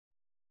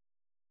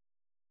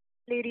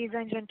Ladies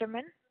and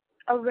gentlemen,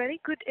 a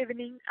very good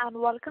evening and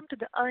welcome to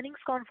the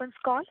earnings conference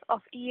call of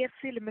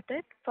EFC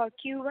Limited for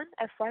Q1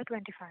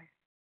 FY25.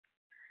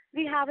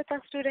 We have with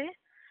us today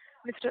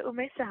Mr.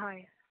 Umesh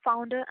Sahai,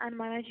 Founder and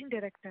Managing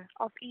Director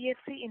of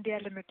EFC India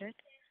Limited,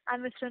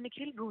 and Mr.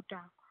 Nikhil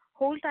Bhuta,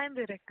 Whole-Time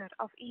Director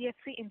of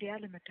EFC India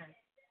Limited.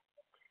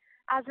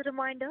 As a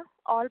reminder,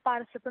 all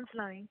participants'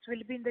 lines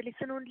will be in the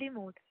listen-only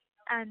mode,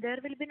 and there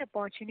will be an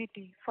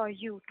opportunity for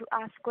you to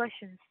ask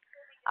questions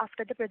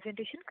after the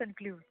presentation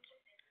concludes.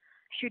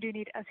 Should you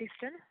need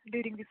assistance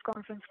during this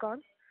conference call,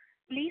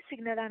 please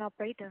signal an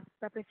operator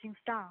by pressing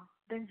star,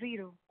 then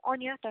 0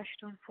 on your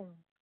touchtone phone.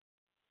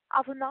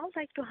 I would now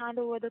like to hand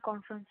over the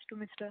conference to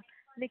Mr.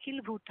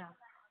 Nikhil Bhuta,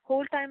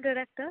 Whole-Time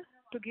Director,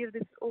 to give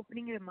this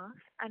opening remarks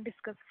and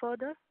discuss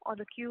further on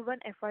the Q1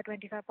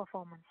 FY25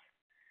 performance.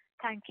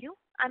 Thank you,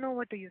 and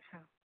over to you, sir.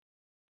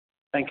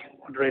 Thank you,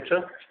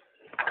 moderator.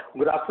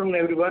 Good afternoon,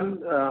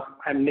 everyone.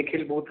 I'm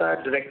Nikhil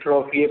Bhuta, Director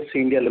of EFC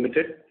India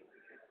Limited.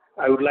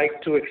 I would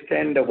like to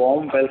extend a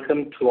warm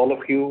welcome to all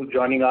of you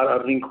joining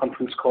our earnings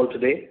conference call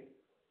today.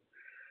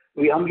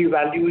 We humbly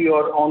value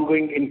your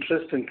ongoing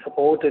interest and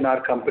support in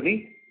our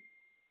company.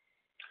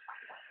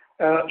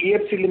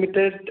 EFC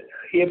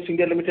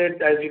India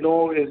Limited, as you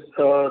know, is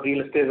a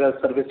real estate as a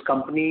service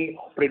company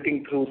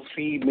operating through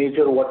three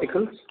major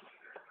verticals.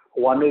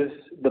 One is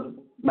the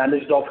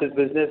managed office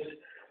business,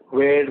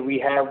 where we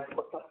have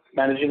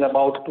managing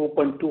about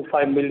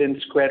 2.25 million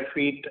square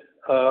feet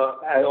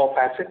of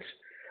assets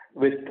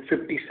with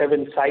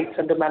 57 sites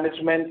under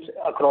management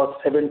across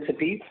 7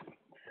 cities.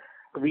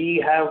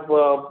 We have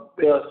a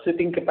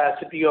sitting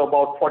capacity of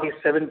about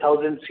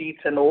 47,000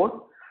 seats and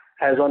more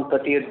as on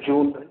 30th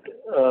June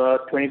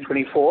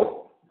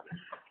 2024.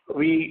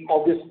 We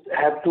obviously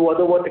have two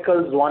other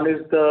verticals. One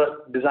is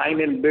the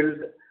design and build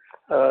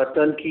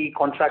turnkey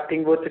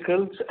contracting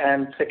verticals,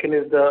 and second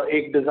is the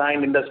Ek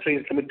Design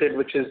Industries Limited,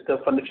 which is the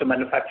furniture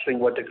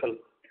manufacturing vertical.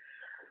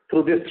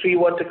 Through these three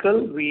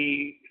verticals,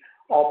 we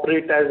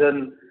operate as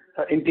an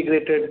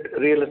integrated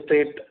real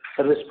estate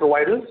service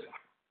providers.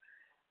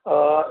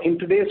 In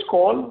today's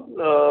call,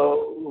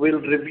 we'll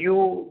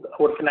review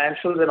our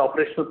financials and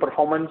operational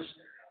performance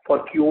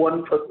for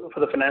Q1 for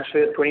the financial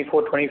year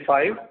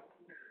 24-25.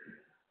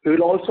 We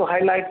will also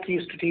highlight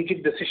key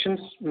strategic decisions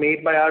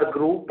made by our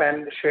group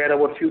and share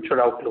our future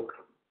outlook.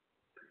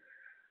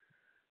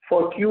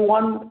 For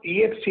Q1,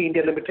 EFC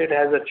India Limited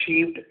has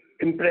achieved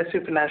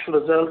impressive financial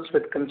results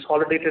with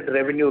consolidated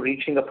revenue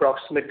reaching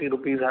approximately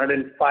rupees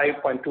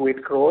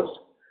 105.28 crores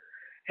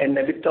and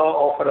EBITDA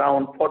of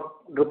around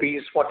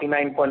rupees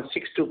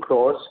 49.62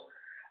 crores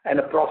and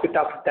a profit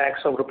after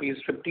tax of rupees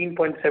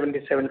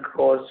 15.77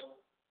 crores.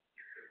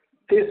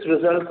 This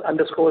result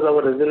underscores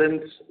our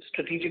resilience,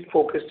 strategic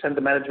focus, and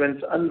the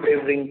management's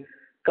unwavering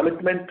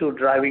commitment to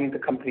driving the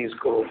company's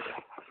growth.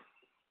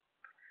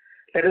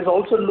 Let us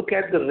also look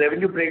at the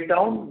revenue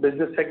breakdown,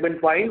 business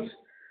segment-wise,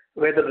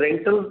 where the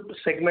rental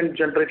segment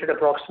generated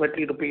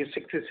approximately rupees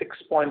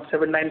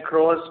 66.79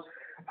 crores,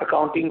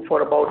 accounting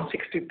for about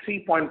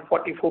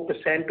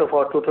 63.44% of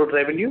our total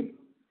revenue.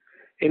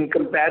 In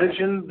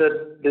comparison,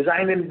 the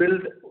design and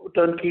build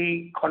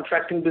turnkey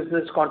contracting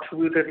business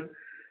contributed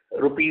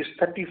rupees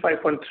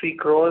 35.3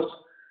 crores,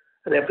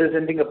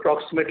 representing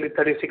approximately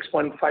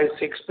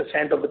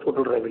 36.56% of the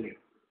total revenue.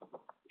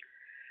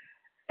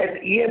 At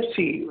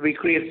EFC, we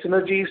create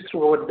synergies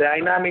through our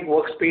dynamic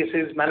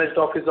workspaces managed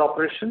office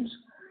operations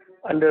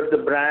under the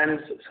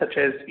brands such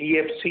as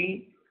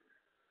EFC,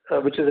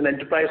 which is an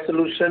enterprise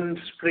solution,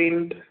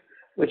 Sprint,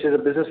 which is a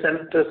business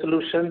center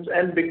solutions,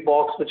 and Big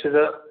Box, which is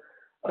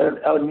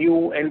a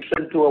new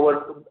entrant to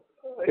our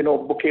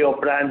bouquet of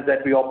brands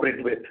that we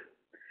operate with.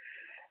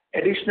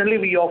 Additionally,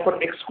 we offer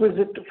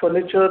exquisite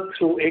furniture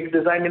through Ek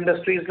Design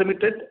Industries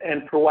Limited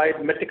and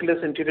provide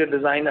meticulous interior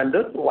design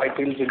under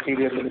Whitehills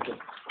Interior Limited.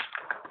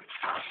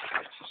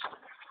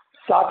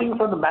 Starting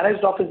from the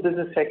managed office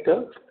business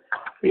sector,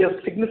 we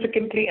have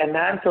significantly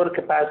enhanced our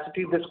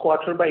capacity this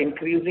quarter by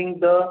increasing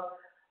the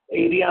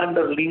area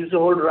under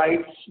leasehold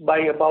rights by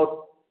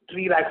about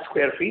 3 lakh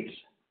square feet,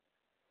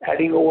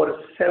 adding over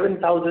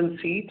 7,000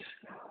 seats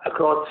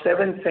across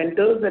 7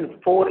 centers and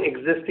 4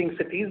 existing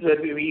cities where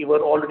we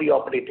were already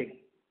operating.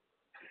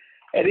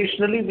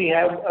 Additionally, we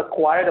have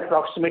acquired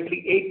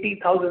approximately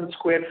 80,000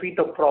 square feet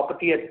of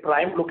property at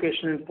prime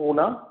location in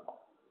Pune.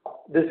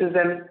 This is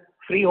a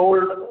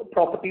freehold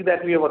property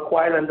that we have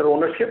acquired under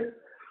ownership,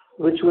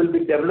 which will be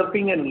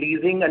developing and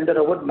leasing under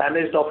our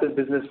managed office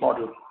business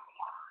model.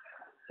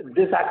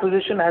 This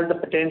acquisition has the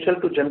potential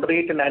to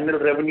generate an annual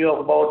revenue of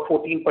about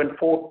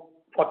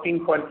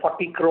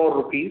 14.40 crore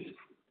rupees.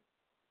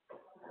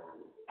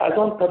 As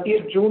on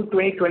 30th June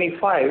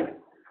 2025,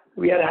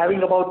 we are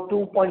having about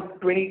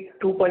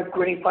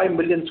 2.25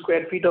 million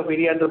square feet of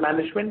area under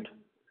management.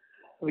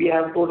 We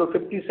have total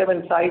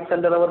 57 sites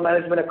under our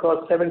management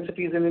across 7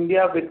 cities in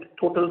India, with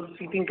total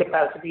seating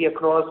capacity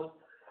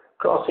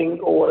crossing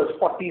over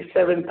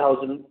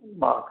 47,000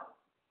 mark.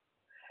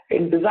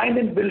 In design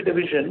and build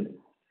division,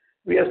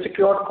 we have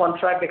secured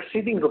contract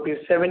exceeding rupees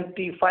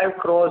 75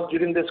 crores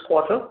during this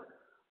quarter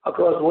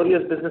across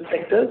various business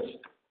sectors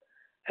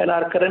and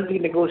are currently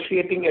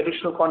negotiating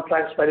additional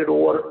contracts valued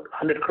over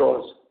 100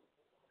 crores.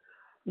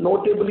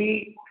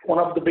 Notably, one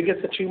of the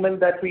biggest achievements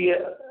that we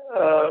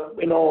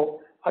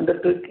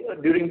undertook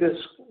during this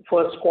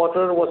first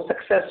quarter was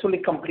successfully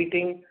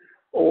completing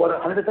over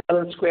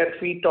 100,000 square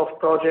feet of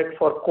project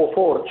for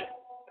Coforge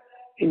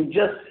in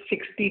just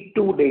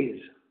 62 days,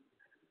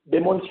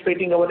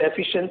 demonstrating our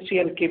efficiency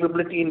and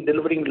capability in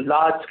delivering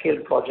large-scale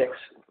projects.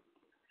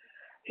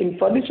 In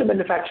furniture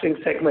manufacturing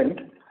segment,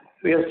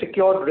 we have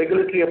secured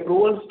regulatory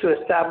approvals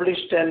to establish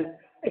an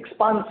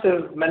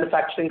expansive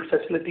manufacturing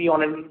facility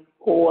on an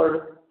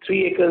over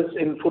 3 acres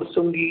in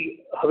Fursungi,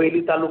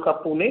 Haveli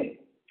Taluka, Pune.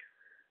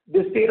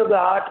 This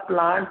state-of-the-art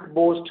plant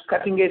boasts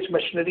cutting-edge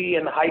machinery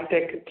and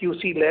high-tech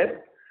QC lab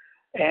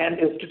and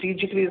is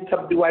strategically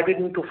subdivided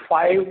into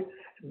 5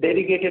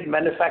 dedicated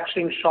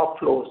manufacturing shop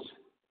floors.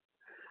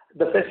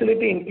 The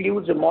facility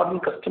includes a modern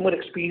customer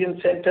experience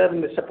center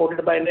and is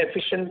supported by an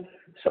efficient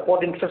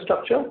support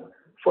infrastructure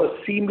for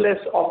seamless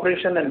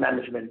operation and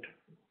management.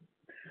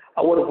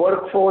 Our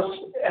workforce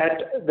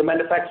at the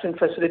manufacturing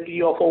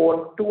facility of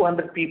over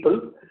 200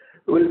 people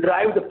will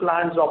drive the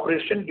plant's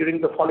operation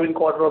during the following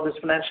quarter of this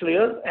financial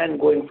year and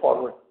going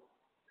forward.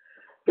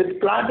 With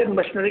plant and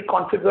machinery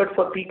configured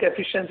for peak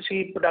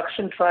efficiency,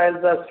 production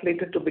trials are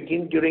slated to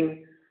begin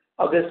during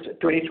August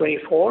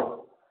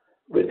 2024,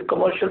 with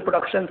commercial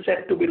production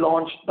set to be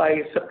launched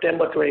by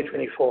September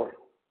 2024.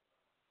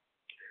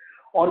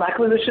 On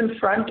acquisition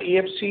front,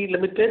 EFC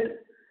Limited,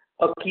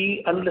 a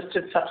key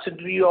unlisted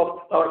subsidiary of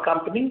our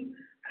company,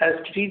 has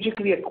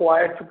strategically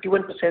acquired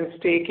 51%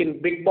 stake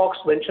in Big Box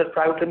Venture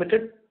Private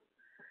Limited.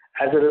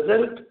 As a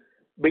result,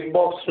 Big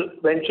Box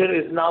Venture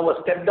is now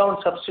a step-down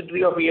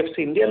subsidiary of EFC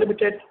India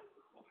Limited.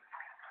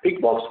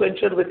 Big Box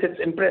Venture, with its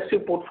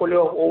impressive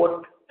portfolio of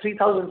over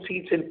 3,000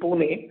 seats in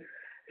Pune,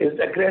 is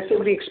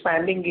aggressively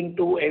expanding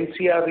into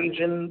NCR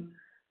region,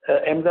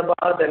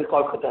 Ahmedabad and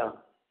Kolkata,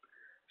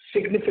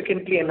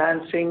 significantly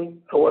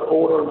enhancing our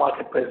overall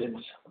market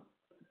presence.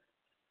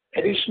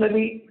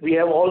 Additionally, we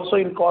have also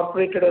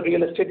incorporated a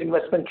real estate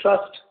investment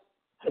trust,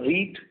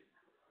 REIT,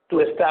 to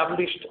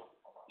establish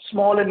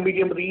small and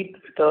medium REIT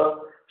with a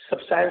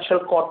substantial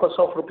corpus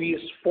of rupees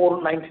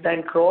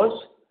 499 crores,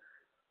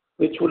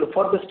 which will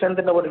further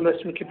strengthen our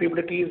investment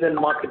capabilities and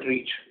market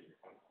reach.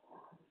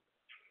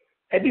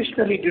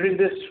 Additionally, during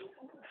this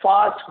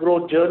fast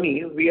growth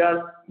journey, we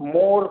are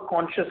more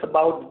conscious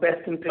about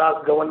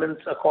best-in-class governance.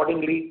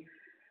 Accordingly,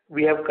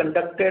 we have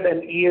conducted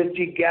an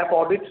ESG gap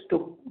audit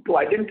to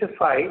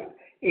identify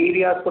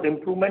areas for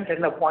improvement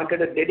and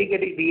appointed a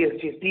dedicated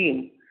ESG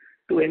team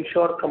to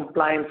ensure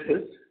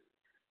compliances,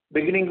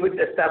 beginning with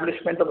the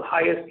establishment of the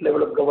highest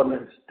level of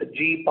governance, the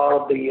G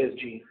power of the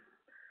ESG.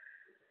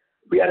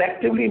 We are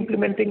actively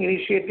implementing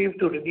initiatives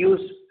to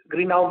reduce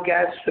greenhouse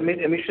gas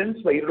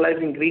emissions by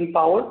utilizing green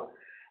power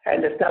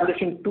and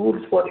establishing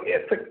tools for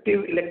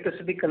effective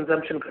electricity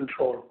consumption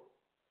control.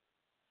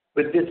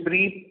 With this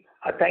brief,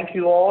 I thank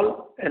you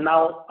all, and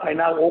I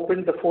now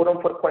open the forum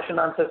for question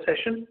answer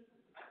session.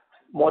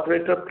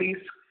 Moderator, please,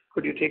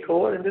 could you take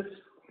over in this?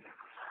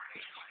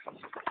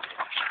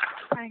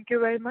 Thank you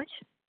very much.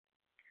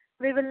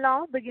 We will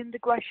now begin the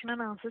question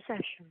and answer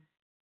session.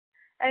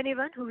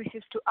 Anyone who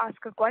wishes to ask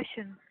a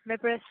question may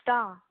press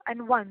star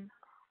and 1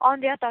 on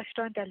their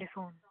touchtone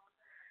telephone.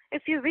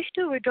 If you wish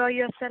to withdraw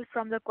yourself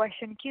from the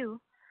question queue,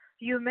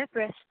 you may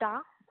press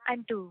star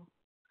and 2.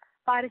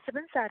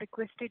 Participants are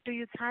requested to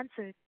use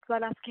handsets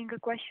while asking a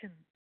question.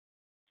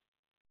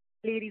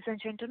 Ladies and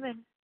gentlemen,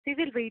 we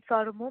will wait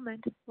for a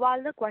moment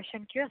while the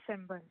question queue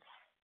assembles.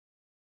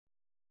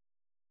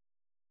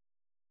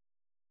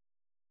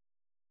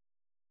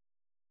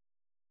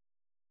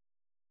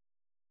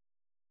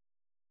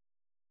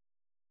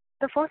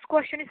 The first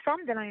question is from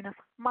the line of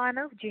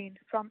Manav Jain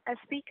from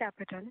SP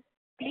Capital.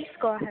 Please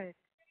go ahead.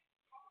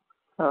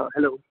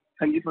 Hello.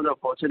 Thank you for the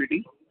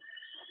opportunity.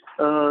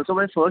 So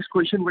my first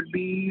question would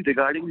be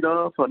regarding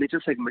the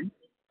furniture segment.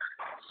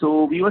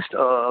 So we were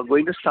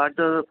going to start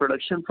the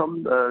production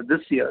from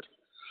this year.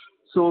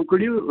 So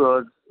could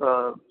you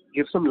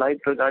give some light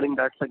regarding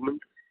that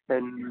segment,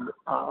 and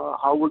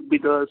how would be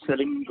the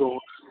selling go?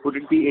 Would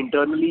it be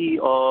internally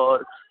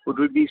or would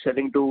we be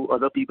selling to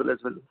other people as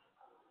well?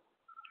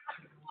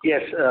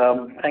 Yes,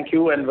 thank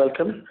you and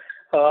welcome.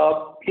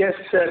 Yes,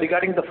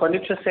 regarding the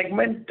furniture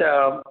segment,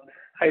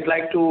 I'd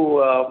like to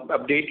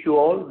update you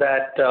all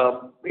that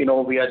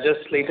we are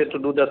just slated to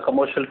do the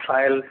commercial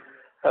trial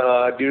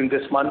during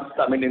this month,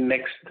 in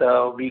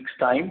next week's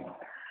time.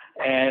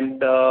 And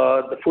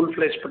the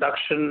full-fledged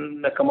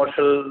production, the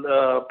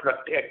commercial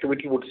product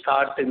activity would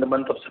start in the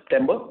month of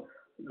September,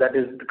 that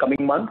is the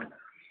coming month.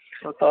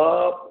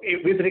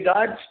 With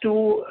regards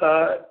to,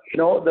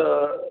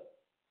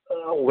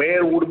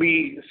 where would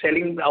be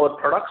selling our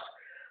products.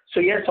 So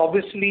yes,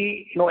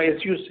 obviously,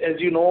 as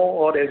you know,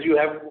 or as you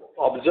have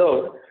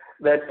observed,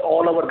 that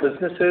all our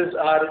businesses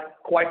are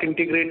quite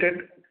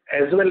integrated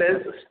as well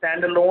as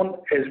standalone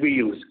as we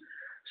use.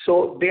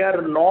 So they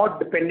are not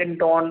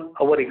dependent on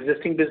our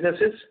existing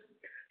businesses.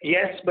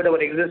 Yes, but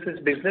our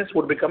existing business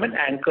would become an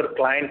anchor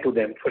client to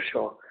them for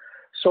sure.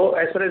 So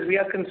as far as we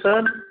are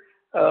concerned,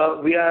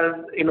 we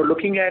are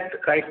looking at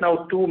right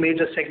now two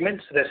major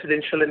segments,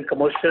 residential and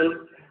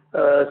commercial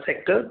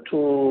sector,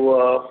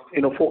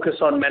 to focus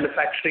on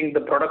manufacturing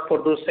the product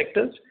for those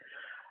sectors.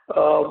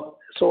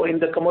 So in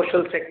the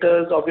commercial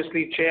sectors,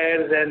 obviously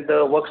chairs and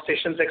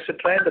workstations,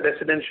 etc. In the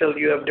residential,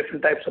 you have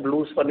different types of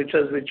loose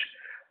furnitures which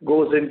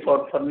goes in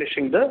for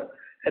furnishing the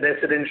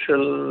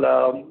residential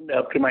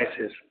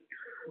premises.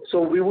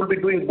 So we will be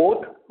doing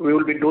both. We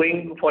will be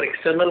doing for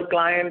external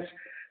clients.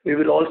 We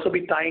will also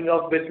be tying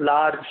up with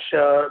large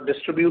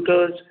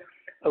distributors.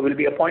 We'll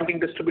be appointing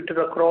distributors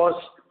across.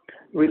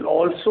 We'll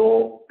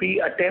also be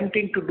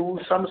attempting to do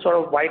some sort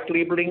of white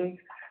labeling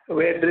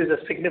where there is a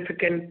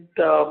significant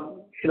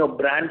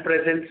brand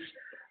presence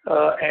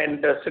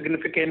and a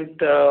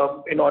significant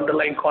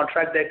underlying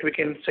contract that we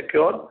can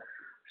secure.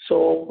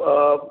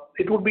 So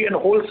it would be a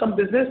wholesome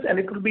business, and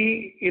it will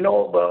be,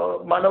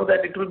 Manav,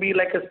 that it will be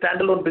like a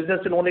standalone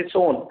business on its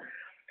own.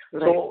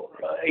 Right. So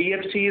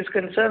EFC is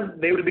concerned,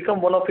 they will become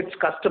one of its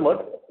customers,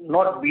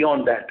 not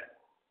beyond that.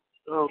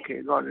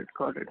 Okay, got it.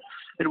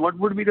 And what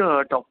would be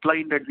the top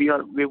line that we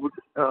would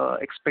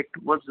expect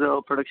once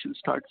the production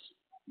starts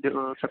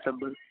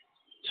September?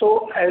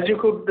 So as you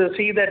could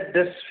see that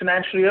this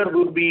financial year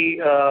will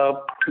be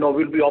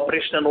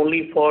operational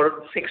only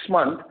for 6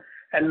 months.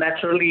 And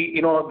naturally,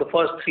 the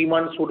first 3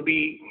 months would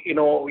be,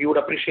 you would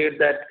appreciate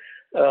that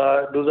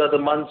those are the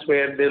months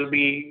where there'll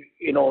be,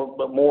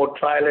 more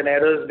trial and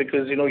errors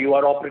because, you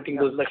are operating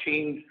those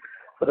machines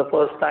for the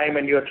first time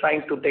and you're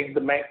trying to take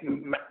the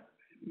maximum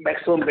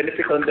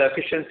benefit on the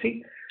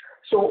efficiency.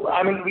 So,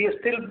 we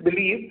still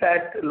believe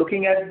that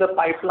looking at the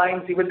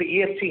pipelines even the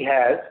EFC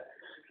has,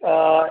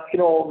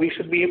 we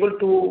should be able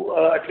to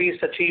at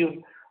least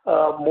achieve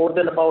more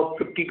than about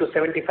 50 to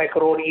 75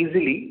 crore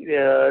easily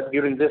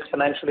during this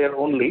financial year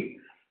only,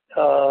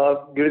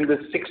 during the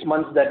 6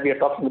 months that we are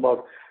talking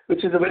about,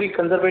 which is a very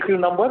conservative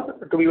number,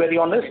 to be very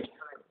honest,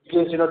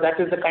 because that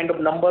is the kind of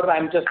number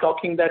I'm just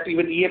talking that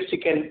even EFC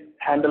can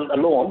handle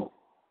alone.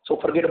 So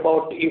forget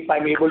about if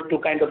I'm able to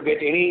kind of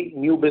get any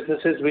new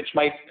businesses which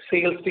my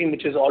sales team,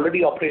 which is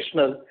already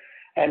operational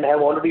and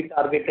have already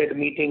targeted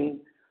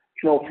meeting,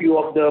 few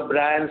of the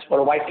brands for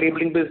a white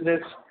labeling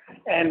business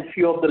and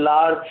few of the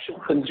large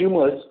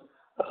consumers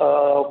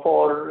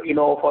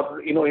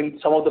in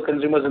some of the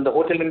consumers in the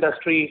hotel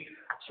industry,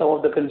 some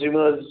of the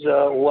consumers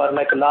who are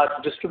like a large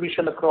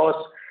distribution across.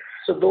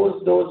 So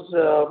those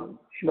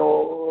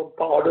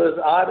orders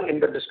are in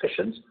the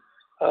discussions.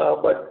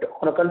 But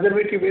on a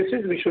conservative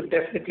basis, we should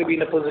definitely be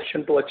in a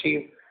position to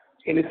achieve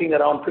anything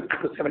around 50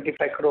 to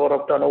 75 crore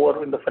of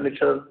turnover in the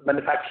furniture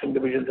manufacturing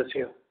division this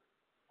year.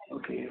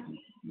 Okay,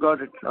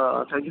 got it.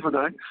 Thank you for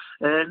that.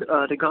 And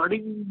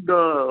regarding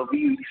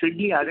we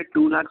recently added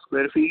 2 lakh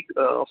square feet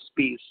of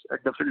space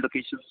at different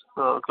locations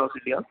across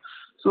India.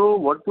 So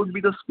what would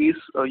be the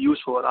space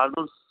used for? Are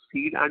those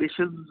seed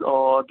additions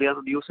or they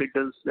are new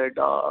centers that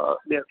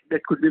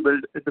could be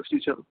built in the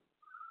future?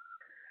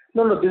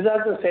 No, these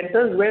are the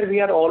centers where we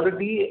have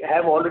already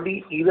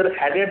either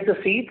added the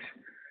seats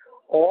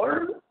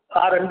or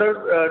are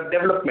under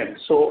development.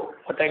 So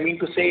what I mean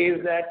to say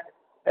is that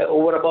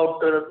over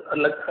about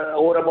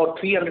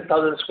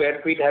 300,000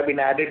 square feet have been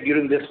added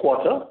during this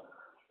quarter,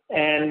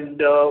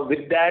 and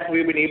with that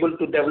we've been able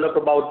to develop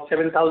about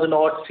 7,000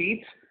 odd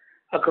seats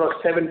across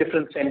 7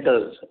 different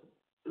centers.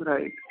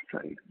 Right,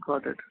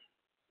 got it.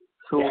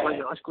 So my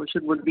last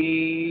question would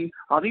be,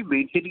 are we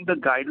maintaining the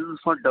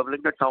guidance for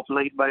doubling the top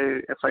line by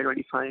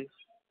FY25?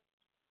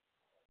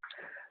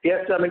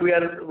 Yes, we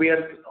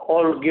are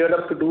all geared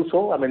up to do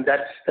so.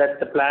 That's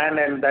the plan,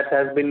 and that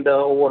has been the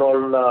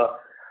overall,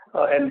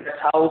 and that's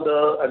how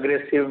the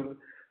aggressive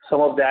some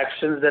of the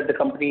actions that the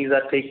companies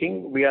are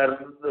taking. We are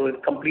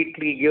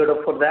completely geared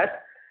up for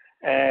that,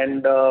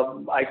 and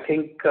I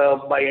think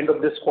by end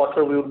of this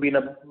quarter we will be in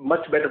a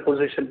much better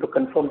position to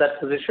confirm that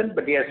position.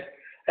 But yes,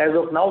 as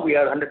of now, we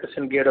are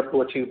 100% geared up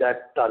to achieve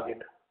that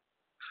target.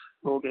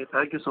 Okay,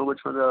 thank you so much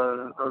for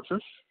the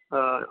answers,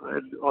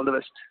 and all the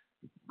best.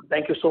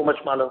 Thank you so much,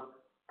 Malav.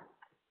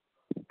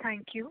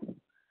 Thank you.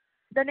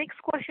 The next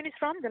question is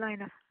from the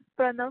line of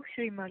Pranav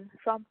Shrimal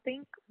from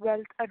Pink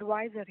Wealth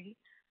Advisory.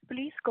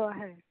 Please go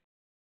ahead.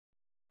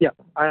 Yeah,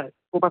 I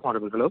hope I'm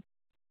audible. Hello.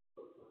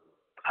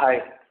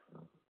 Hi.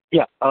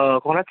 Yeah,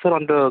 congrats sir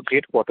on the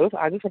great quarter.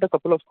 I just had a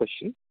couple of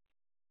questions.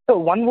 So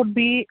one would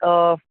be,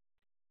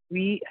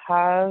 we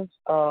have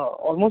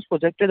almost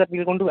projected that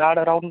we're going to add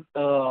around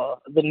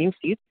the new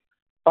seats.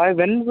 By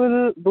when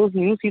will those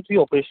new seats be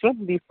operational,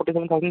 these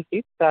 47,000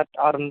 seats that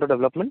are under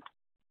development?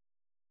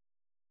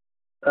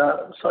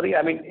 Sorry,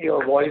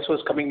 your voice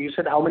was coming. You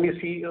said how many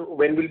seats,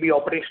 when will be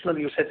operational?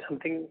 You said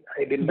something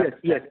I didn't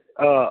understand. Yes.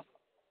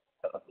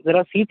 There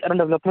are seats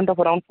under development of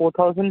around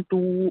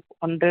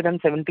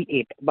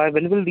 4,278. By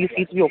when will these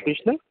seats be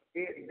operational?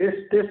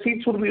 These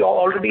seats would be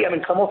already,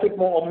 some of it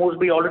almost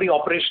be already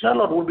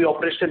operational or will be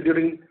operational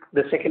during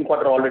the second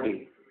quarter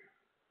already.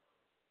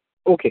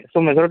 Okay, so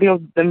majority of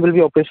them will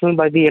be operational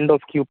by the end of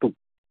Q2.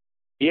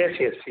 Yes.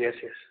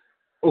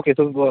 Okay,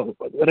 so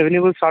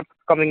revenue will start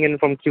coming in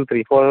from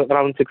Q3 for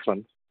around 6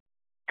 months.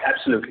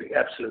 Absolutely.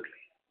 Absolutely.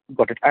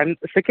 Got it. And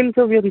second,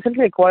 sir, we have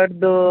recently acquired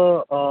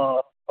the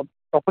a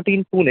property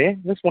in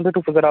Pune. Just wanted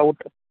to figure out,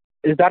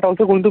 is that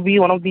also going to be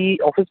one of the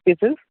office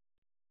spaces?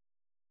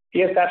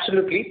 Yes,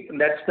 absolutely.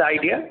 That's the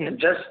idea.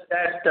 Just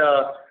that,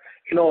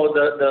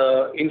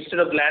 the instead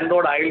of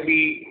landlord, I'll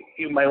be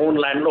my own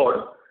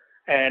landlord,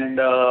 and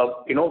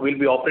we'll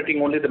be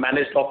operating only the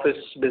managed office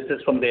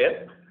business from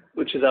there,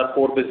 which is our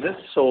core business.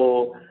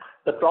 So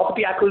the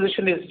property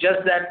acquisition is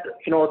just that,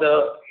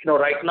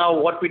 right now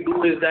what we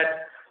do is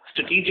that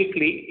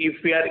strategically, if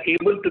we are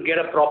able to get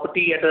a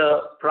property at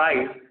a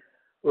price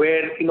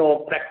where,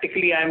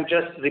 practically I'm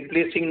just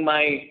replacing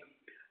my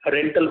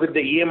rental with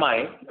the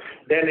EMI,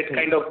 then it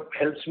kind of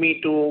helps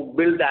me to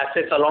build the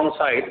assets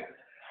alongside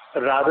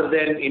rather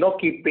than,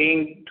 keep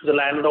paying to the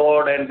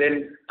landlord and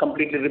then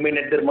completely remain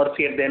at their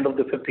mercy at the end of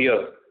the 5th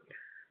year.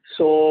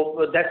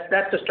 So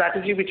that's the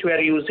strategy which we are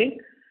using.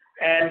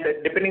 And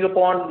depending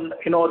upon,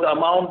 the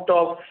amount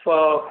of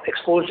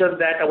exposure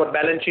that our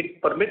balance sheet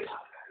permits,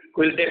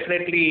 we'll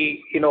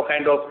definitely,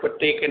 kind of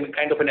take in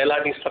kind of an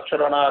LRD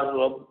structure on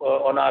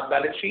our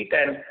balance sheet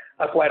and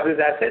acquire these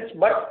assets,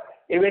 but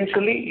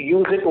eventually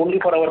use it only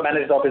for our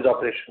managed office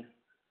operation.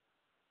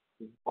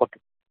 Got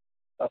it.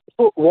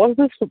 So was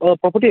this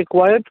property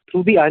acquired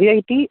through the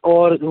REIT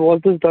or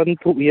was this done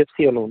through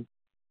EFC alone?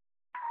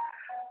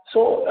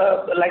 So,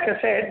 like I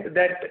said,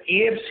 that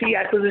EFC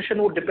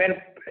acquisition would depend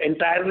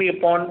entirely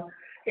upon,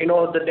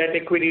 the debt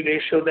equity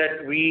ratio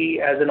that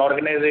we as an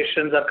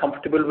organizations are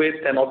comfortable with,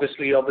 and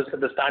obviously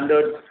the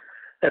standards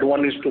that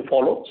one is to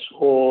follow.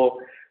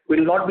 So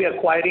we'll not be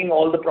acquiring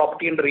all the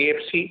property under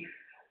EFC.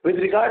 With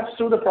regards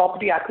to the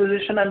property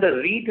acquisition and the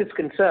REIT is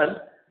concerned,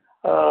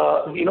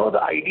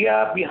 the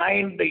idea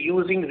behind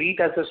using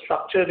REIT as a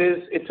structure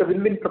is it's a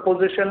win-win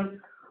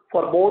proposition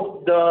for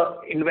both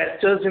the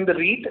investors in the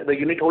REIT, the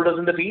unit holders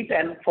in the REIT,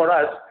 and for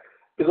us,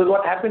 because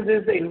what happens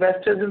is the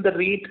investors in the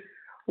REIT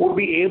would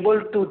be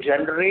able to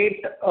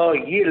generate a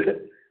yield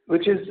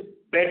which is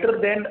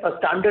better than a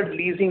standard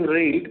leasing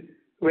rate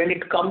when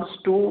it comes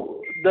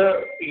to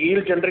the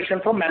yield generation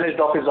from managed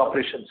office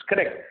operations.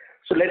 Correct.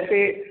 So let's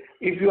say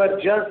if you are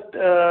just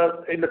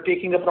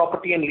taking a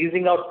property and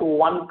leasing out to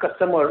one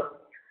customer,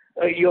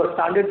 your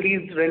standard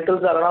lease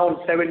rentals are around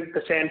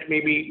 7%,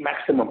 maybe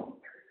maximum.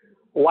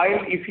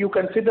 While if you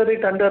consider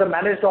it under a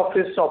managed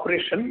office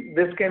operation,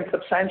 this can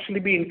substantially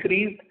be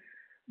increased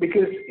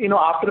because,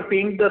 after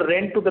paying the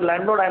rent to the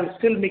landlord, I'm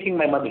still making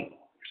my money.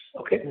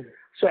 Okay.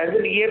 So as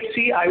an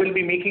EFC, I will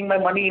be making my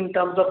money in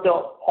terms of the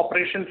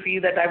operation fee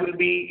that I will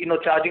be,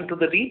 charging to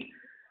the REIT.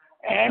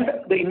 And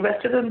the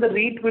investors in the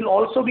REIT will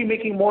also be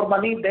making more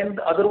money than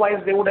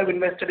otherwise they would have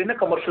invested in a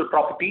commercial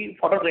property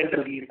for a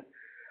rental yield.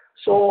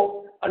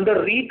 So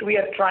under REIT, we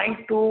are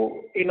trying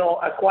to,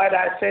 acquire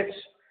assets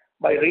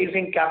by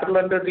raising capital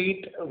under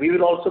REIT. We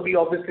will also be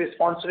obviously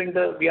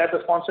we are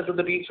the sponsor to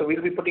the REIT, so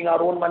we'll be putting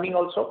our own money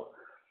also.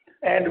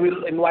 And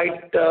we'll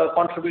invite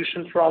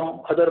contributions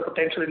from other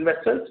potential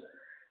investors.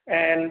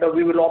 And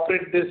we will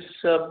operate this,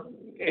 some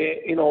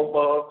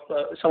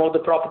of the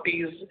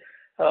properties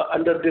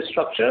under this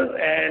structure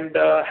and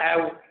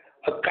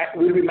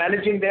we'll be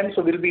managing them,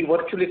 so we'll be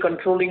virtually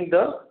controlling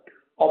the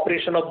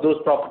operation of those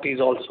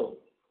properties also.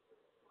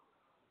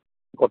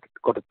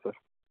 Got it, sir.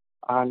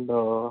 And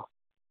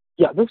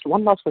just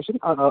one last question.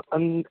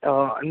 In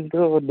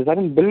the design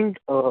and build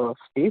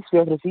space, we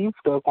have received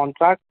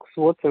contracts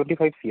worth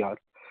 75 CR.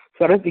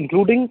 So that is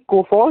including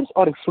Coforge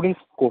or excluding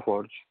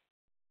Coforge?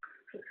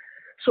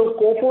 So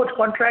Coforge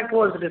contract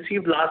was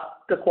received last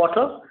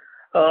quarter.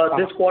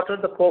 This quarter,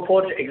 the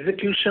Coforge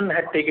execution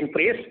had taken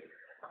place.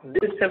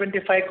 This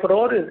 75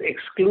 crore is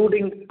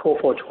excluding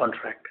Coforge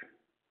contract.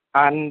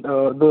 And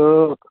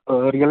the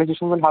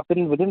realization will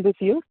happen within this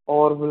year,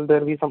 or will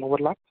there be some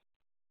overlap?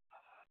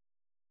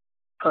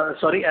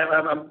 Sorry,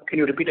 can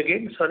you repeat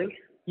again? Sorry.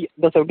 Yeah,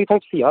 the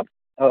 75 CR,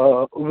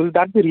 will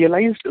that be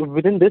realized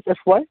within this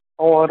FY,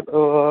 or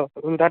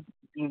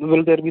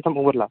will there be some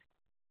overlap?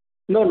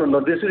 No.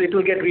 It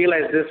will get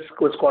realized this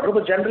quarter.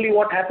 But generally,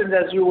 what happens,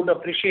 as you would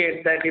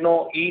appreciate, that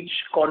each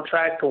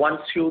contract,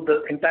 once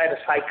the entire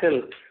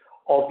cycle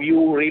of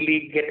you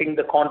really getting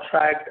the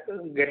contract,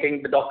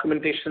 getting the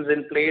documentations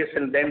in place,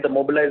 and then the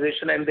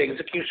mobilization and the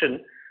execution,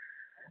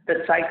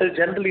 that cycle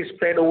generally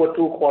spread over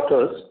 2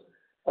 quarters,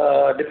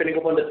 depending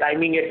upon the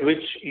timing at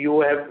which you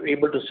have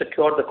able to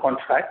secure the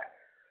contract.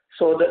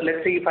 So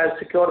let's say if I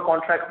secure a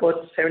contract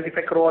worth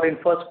 75 crore in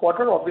first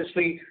quarter,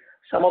 obviously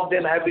some of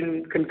them have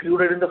been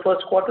concluded in the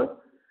first quarter,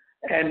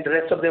 and the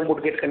rest of them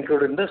would get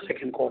concluded in the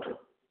second quarter.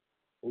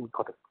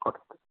 Got it.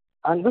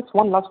 And just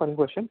one last final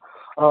question.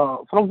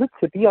 From which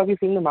city are we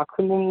seeing the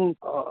maximum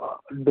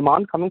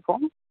demand coming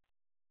from,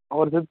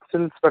 or is it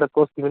still spread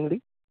across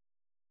evenly?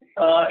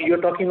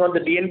 You're talking on the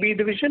DNB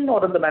division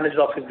or on the managed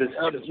office business?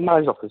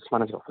 Managed office.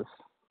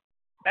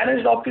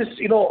 Managed office,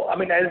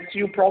 as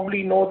you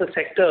probably know the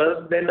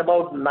sector, then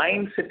about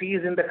 9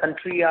 cities in the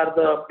country are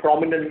the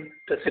prominent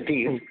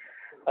cities.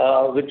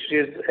 which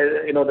is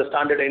the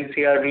standard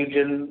NCR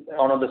region.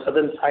 On the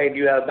southern side,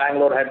 you have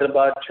Bangalore,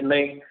 Hyderabad,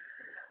 Chennai.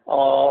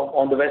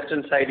 On the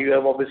western side, you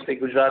have obviously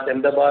Gujarat,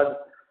 Ahmedabad,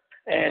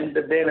 and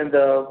then in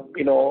the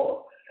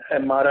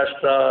in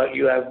Maharashtra,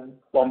 you have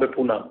Bombay,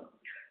 Pune,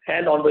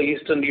 and on the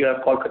eastern, you have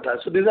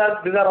Kolkata. So these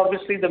are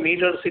obviously the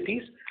major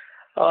cities.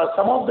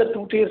 Some of the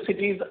two-tier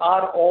cities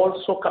are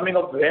also coming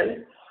up well,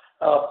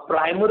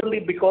 primarily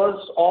because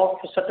of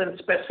certain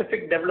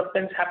specific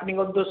developments happening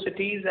on those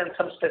cities and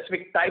some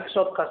specific types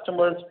of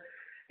customers,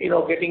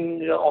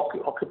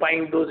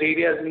 occupying those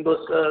areas in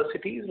those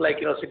cities, like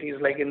cities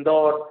like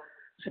Indore,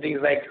 cities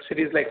like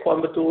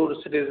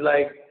Coimbatore, cities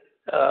like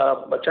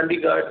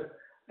Chandigarh.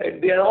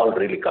 They are all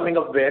really coming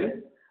up well.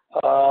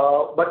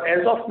 But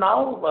as of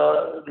now,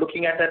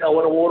 looking at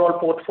our overall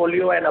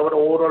portfolio and our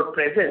overall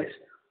presence,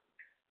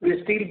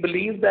 we still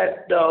believe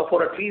that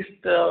for at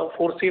least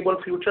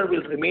foreseeable future,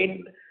 we'll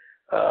remain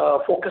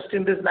focused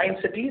in these 9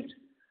 cities.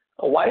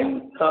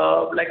 While,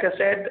 like I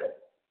said,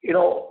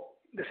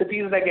 the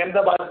cities like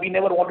Ahmedabad, we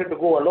never wanted to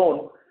go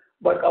alone,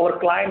 but our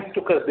clients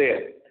took us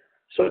there.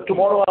 So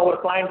tomorrow, our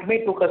client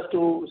may took us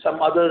to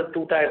some other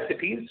 2-tier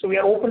cities. So we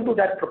are open to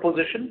that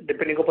proposition,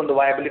 depending upon the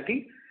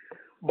viability.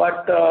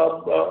 But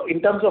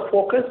in terms of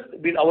focus,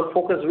 our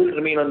focus will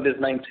remain on these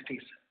 9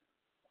 cities.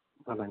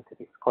 9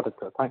 cities. Got it,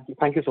 sir. Thank you.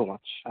 Thank you so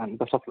much, and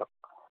best of luck.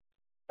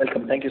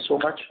 Welcome. Thank you so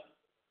much.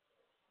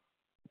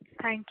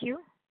 Thank you.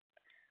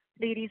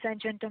 Ladies and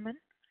gentlemen,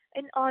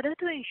 in order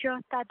to ensure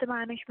that the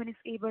management is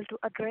able to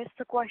address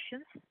the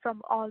questions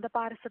from all the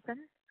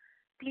participants,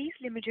 please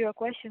limit your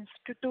questions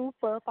to 2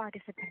 per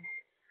participant.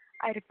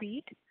 I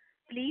repeat,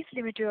 please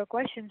limit your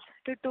questions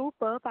to 2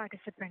 per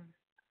participant.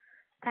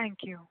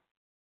 Thank you.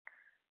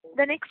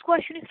 The next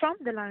question is from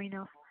the line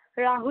of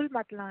Rahul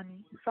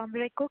Matlani from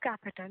Reco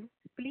Capital.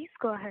 Please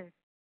go ahead.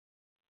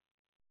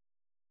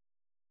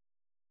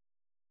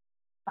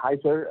 Hi,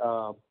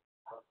 sir.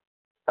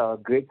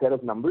 Great set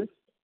of numbers.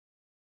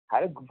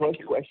 Had a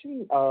first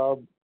question.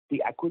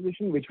 The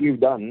acquisition which we've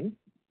done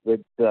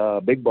with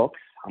Big Box,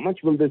 how much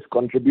will this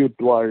contribute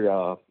to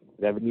our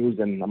revenues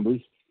and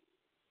numbers?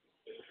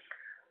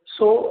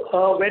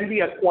 So when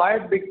we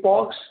acquired Big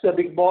Box, the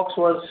Big Box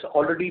was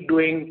already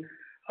doing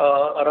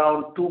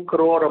around 2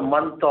 crore a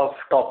month of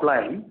top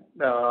line.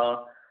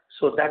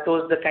 So that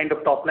was the kind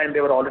of top line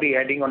they were already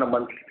adding on a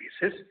monthly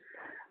basis.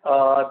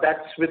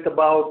 That's with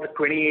about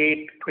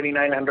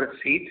 2,900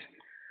 seats.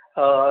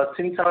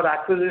 Since our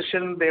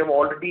acquisition, they've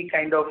already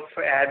kind of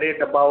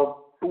added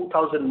about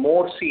 2,000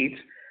 more seats,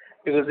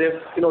 because this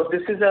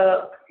is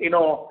a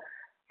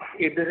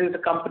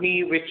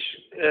company which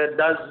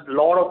does a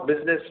lot of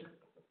business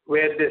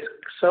where they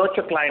search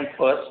a client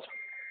first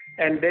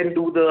and then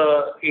do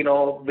the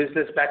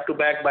business back to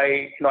back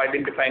by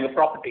identifying a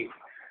property.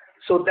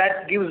 So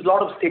that gives a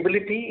lot of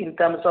stability in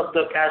terms of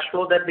the cash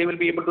flow that they will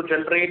be able to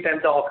generate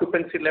and the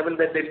occupancy level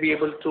that they'll be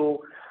able to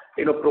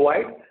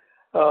provide.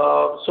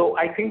 So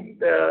I think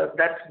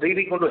that's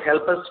really going to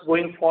help us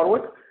going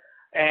forward.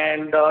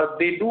 And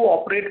they do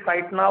operate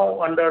right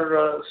now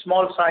under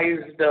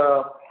small-sized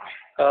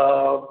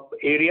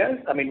areas.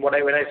 I mean, when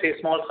I say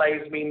small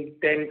size, mean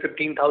 10,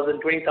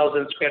 15,000,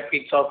 20,000 square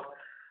feet of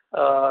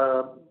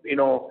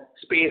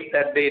space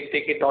that they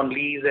take it on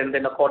lease, and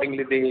then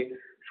accordingly they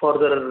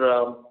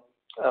further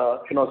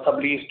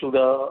sublease to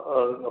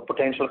the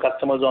potential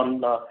customers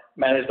on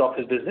managed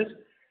office business.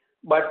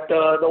 But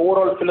the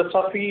overall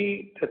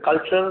philosophy, the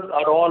culture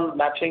are all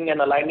matching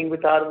and aligning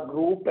with our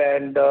group,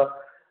 and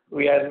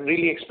we are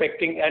really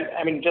expecting. And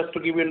I mean, just to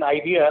give you an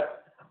idea,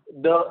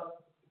 the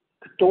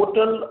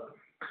total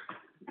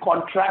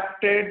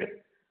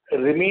contracted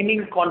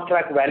remaining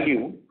contract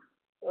value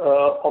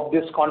of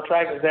this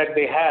contract that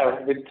they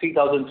have with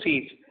 3,000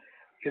 seats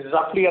is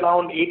roughly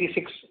around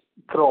 86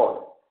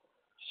 crore.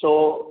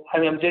 So I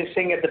mean, I'm just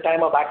saying at the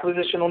time of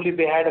acquisition only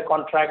they had a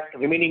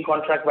remaining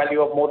contract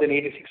value of more than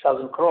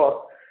 86,000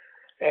 crore.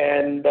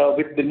 And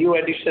with the new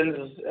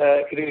additions,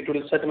 it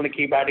will certainly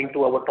keep adding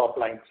to our top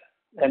lines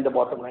and the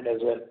bottom line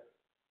as well.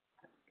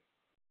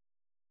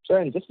 Sir,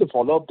 and just to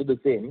follow up to the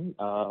same,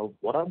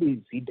 what are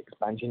the seat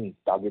expansion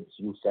targets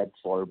you set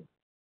for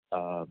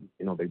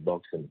Big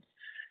Box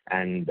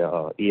and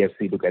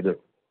EFC together?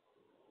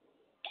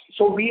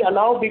 So we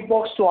allow Big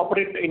Box to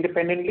operate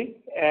independently,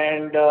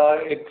 and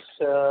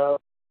it's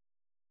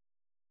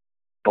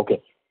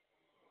Okay.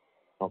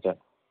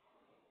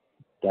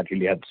 That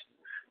really helps.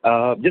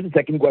 Just a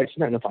second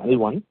question and a final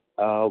one.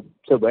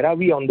 So where are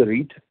we on the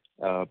REIT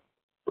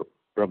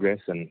progress?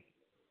 And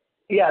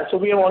yeah, so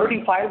we have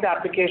already filed the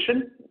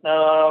application.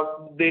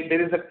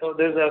 There's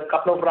a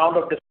couple of rounds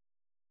of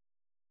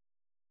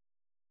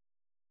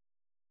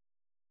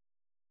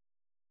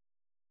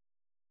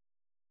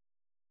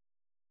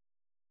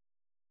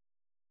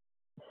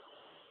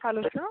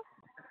Hello, sir.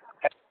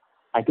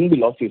 I think we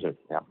lost you, sir.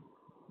 Yeah.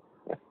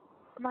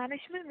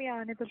 Management, we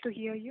are unable to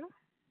hear you.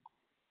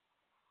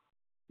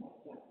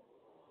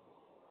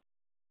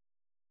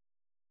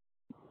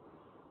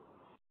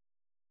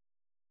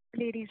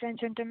 Ladies and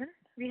gentlemen,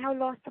 we have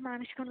lost the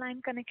management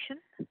line connection.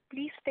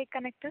 Please stay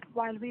connected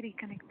while we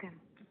reconnect them.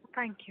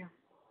 Thank you.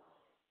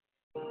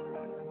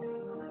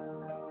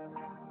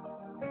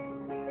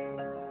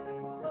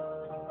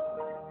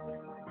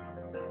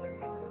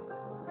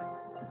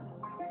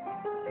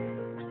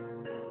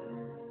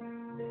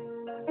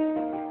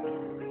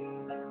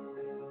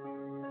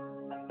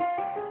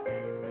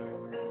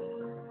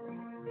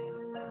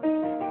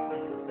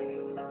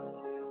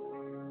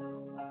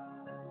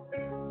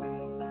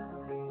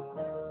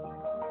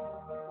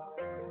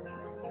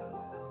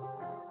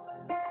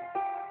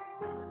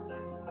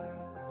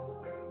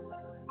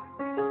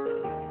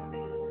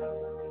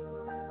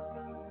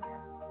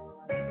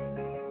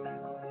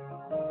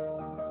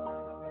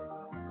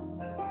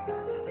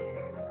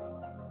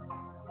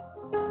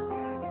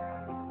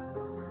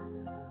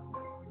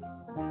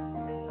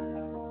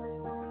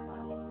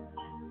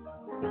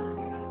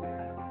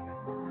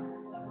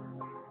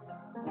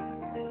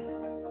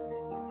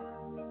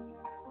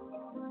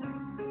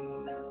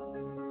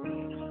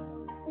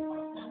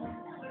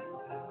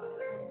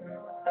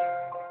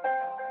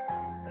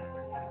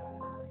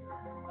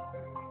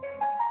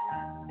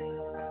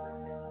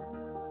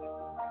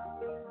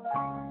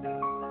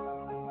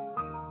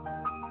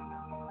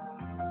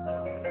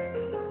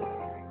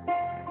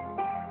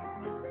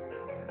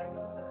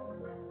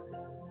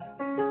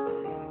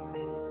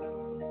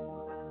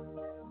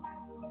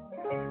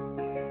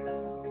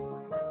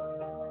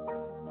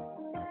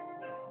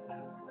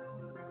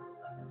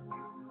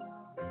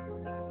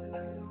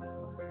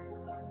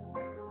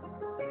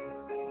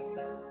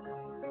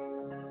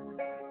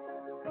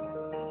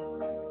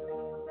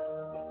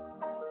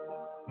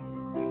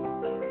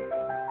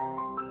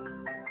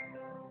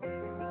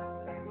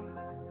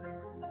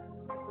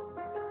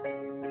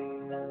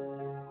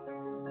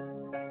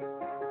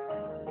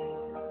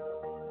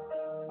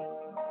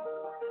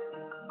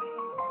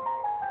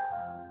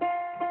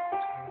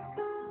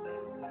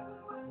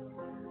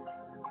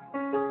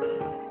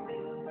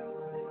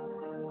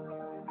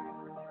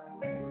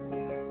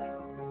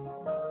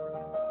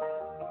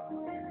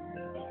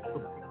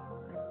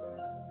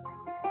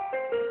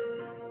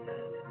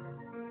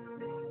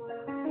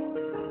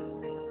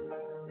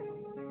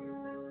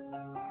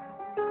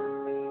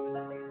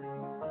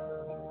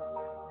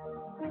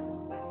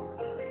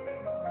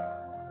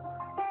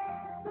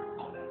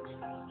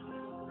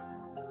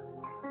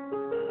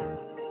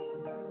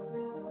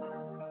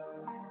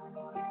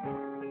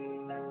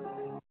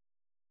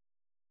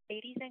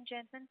 Ladies and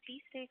gentlemen,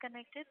 please stay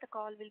connected. The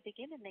call will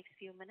begin in next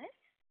few minutes.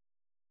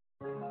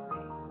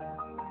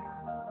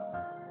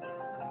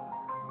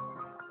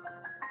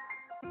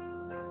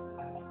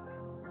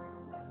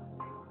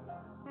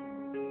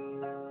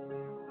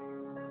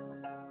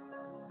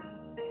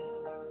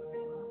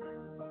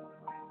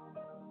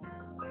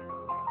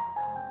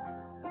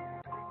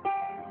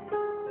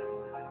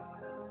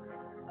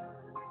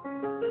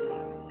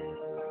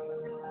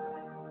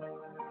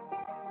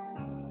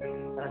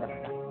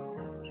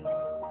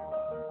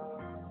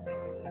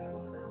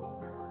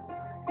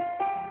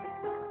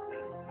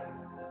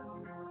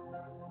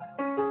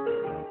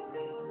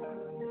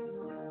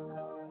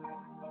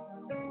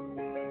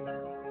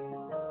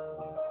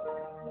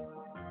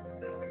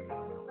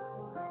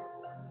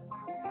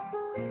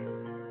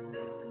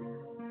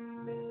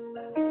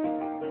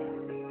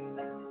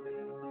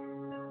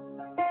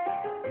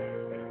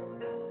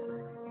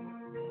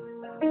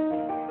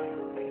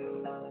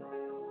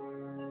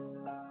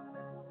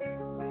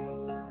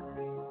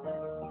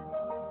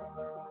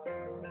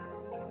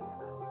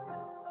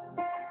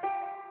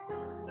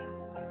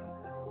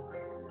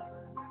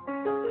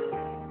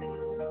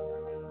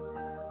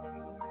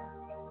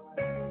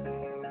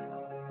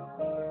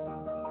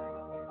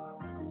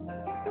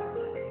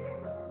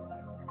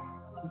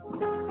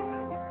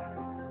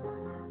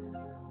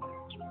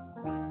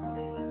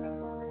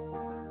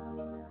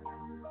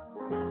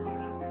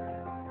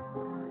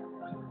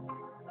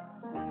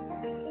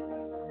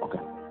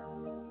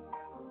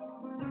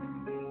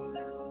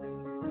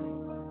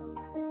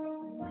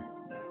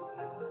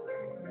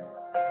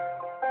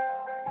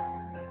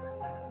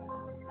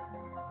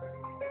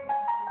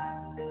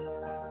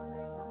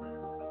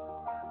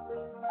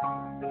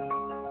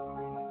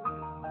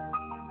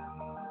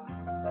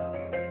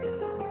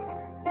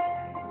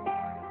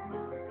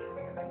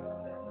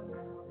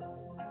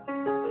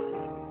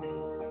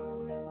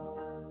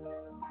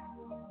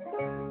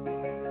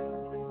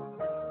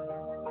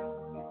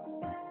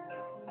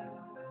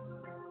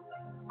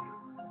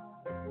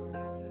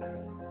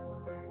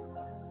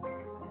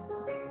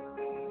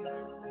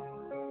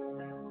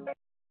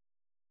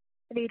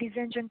 Ladies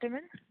and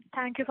gentlemen,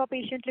 thank you for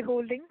patiently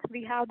holding.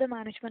 We have the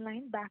management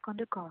line back on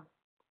the call.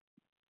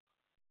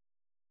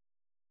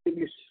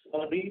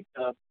 Sorry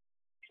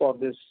for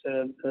this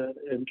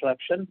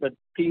interruption, but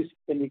please,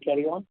 can we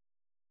carry on?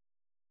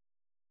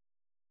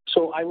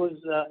 So I was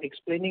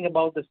explaining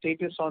about the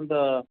status on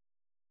the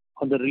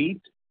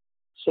REIT.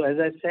 So as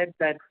I said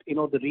that,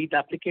 the REIT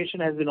application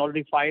has been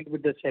already filed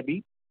with the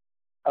SEBI.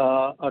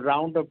 A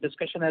round of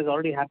discussion has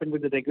already happened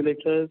with the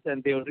regulators,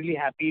 and they are really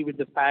happy with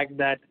the fact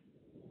that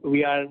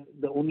we are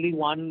the only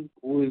one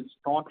who is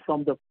not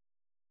from the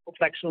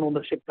fractional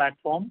ownership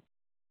platform,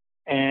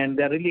 and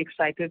they're really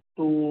excited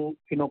to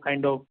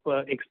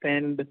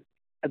extend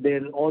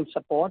their all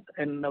support.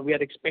 And we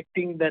are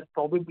expecting that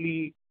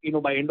probably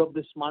by end of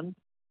this month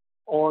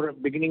or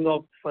beginning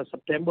of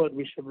September,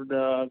 we should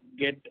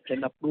get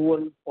an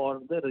approval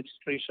for the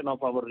registration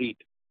of our REIT.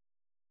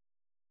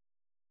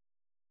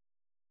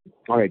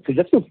 All right. So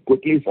just to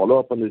quickly follow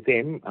up on the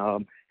same,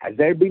 has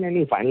there been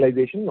any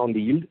finalization on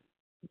the yield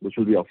which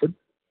will be offered?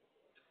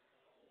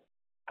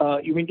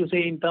 You mean to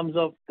say in terms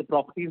of the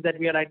properties that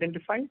we are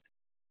identified?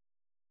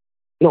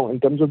 No,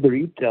 in terms of the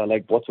REIT,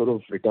 like what sort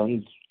of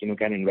returns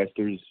can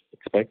investors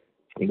expect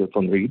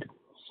from the REIT?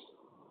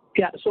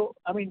 Yeah. So,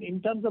 I mean,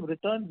 in terms of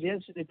returns,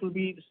 yes, it will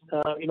be,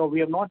 we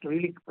have not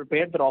really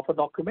prepared the offer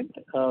document,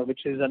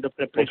 which is under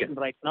preparation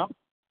right now.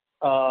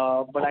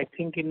 But I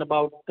think in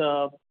about,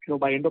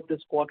 by end of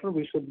this quarter,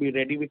 we should be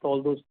ready with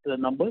all those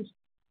numbers.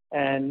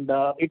 And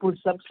it would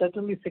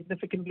certainly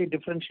significantly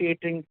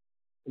differentiating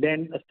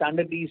than a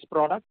standard lease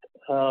product,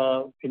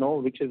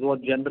 which is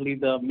what generally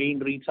the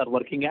main REITs are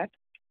working at.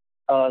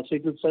 So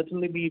it will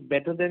certainly be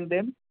better than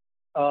them.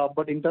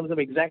 But in terms of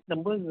exact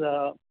numbers,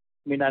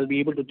 I'll be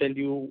able to tell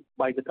you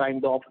by the time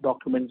the offer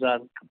documents are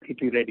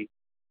completely ready.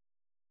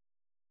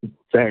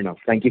 Fair enough.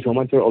 Thank you so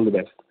much, sir. All the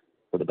best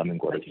for the coming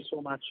quarters. Thank you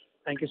so much.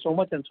 Thank you so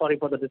much, and sorry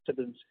for the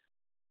disturbance.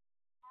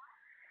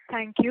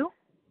 Thank you.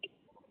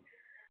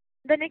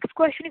 The next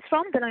question is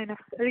from the line of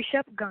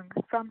Rishabh Gang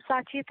from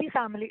Sacheti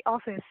Family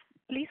Office.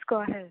 Please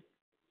go ahead.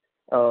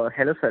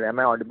 Hello, sir. Am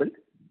I audible?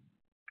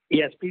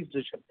 Yes, please,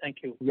 Rishabh. Thank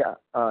you. Yeah.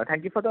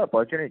 Thank you for the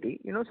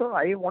opportunity. So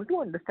I want to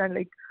understand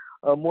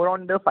more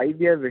on the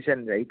 5-year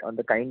vision, right? On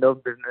the kind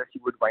of business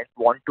you would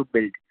want to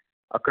build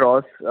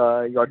across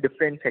your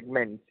different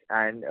segments,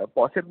 and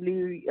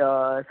possibly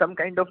some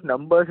kind of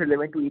numbers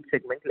relevant to each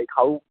segment, like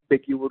how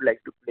big you would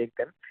like to make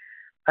them.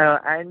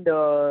 And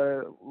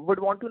would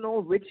want to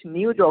know which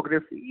new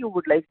geography you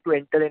would like to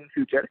enter in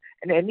future,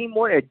 and any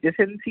more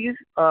adjacencies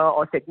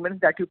or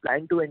segments that you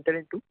plan to enter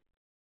into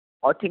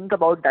or think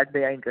about that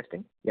they are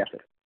interesting. Yeah, sir.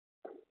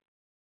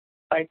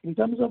 Right. In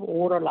terms of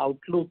overall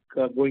outlook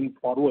going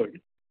forward,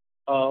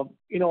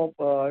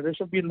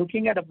 Rishabh, we're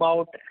looking at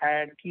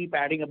keep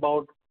adding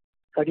about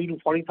 30 to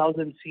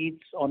 40,000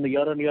 seats on the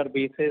year-on-year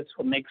basis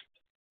for next,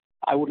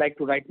 I would like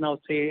to right now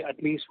say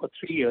at least for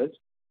 3 years.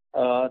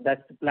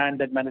 That's the plan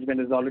that management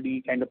has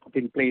already kind of put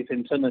in place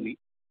internally.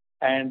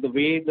 And the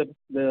way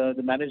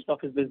the managed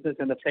office business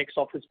and the flex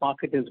office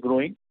market is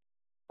growing,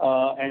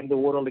 and the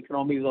overall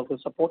economy is also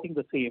supporting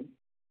the same,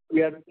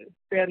 we are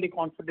fairly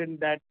confident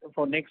that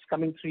for next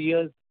coming 3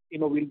 years,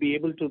 we'll be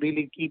able to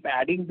really keep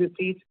adding the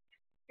seats.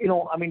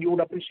 You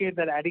would appreciate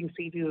that adding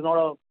seats is not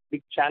a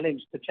big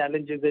challenge. The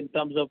challenge is in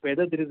terms of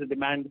whether there is a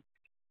demand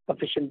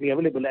sufficiently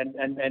available.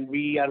 And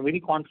we are very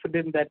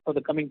confident that for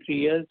the coming 3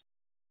 years,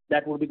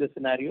 that will be the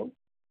scenario,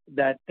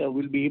 that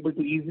we'll be able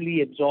to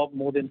easily absorb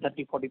more than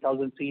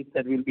 40,000 seats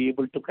that we'll be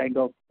able to kind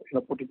of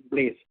put in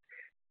place.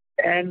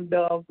 And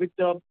with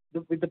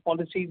the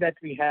policy that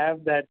we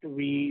have, that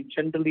we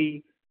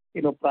generally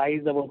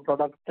price our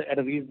product at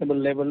a reasonable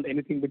level,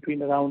 anything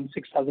between around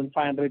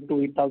 6,500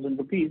 to 8,000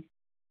 rupees,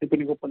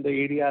 depending upon the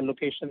area,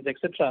 locations,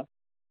 etc.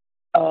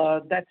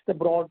 That's the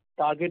broad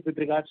target with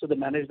regards to the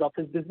managed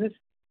office business.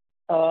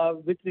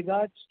 With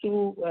regards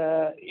to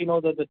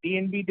the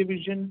D&B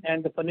division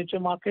and the furniture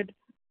market,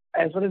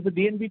 as far as the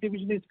D&B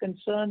division is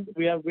concerned,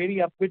 we are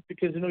very upbeat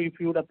because if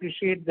you would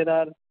appreciate, there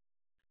are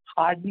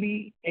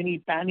hardly any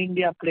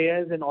pan-India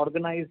players and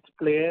organized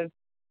players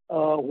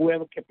who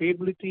have a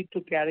capability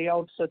to carry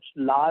out such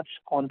large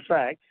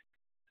contracts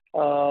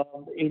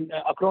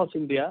across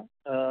India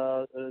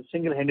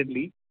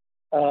single-handedly.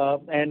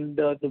 And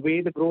the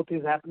way the growth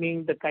is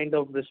happening, the kind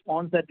of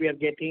response that we are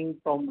getting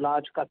from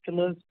large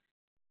customers,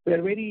 we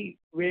are very,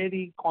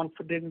 very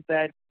confident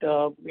that,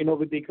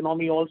 with the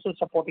economy also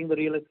supporting the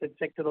real estate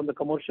sector on the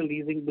commercial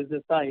leasing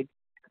business side,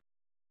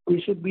 we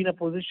should be in a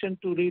position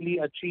to really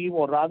achieve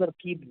or rather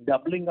keep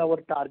doubling our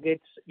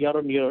targets year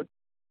on year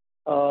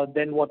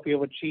than what we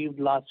have achieved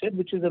last year,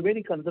 which is a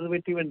very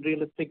conservative and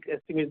realistic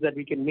estimate that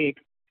we can make,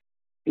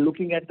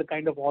 looking at the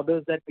kind of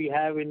orders that we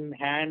have in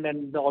hand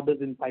and the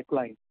orders in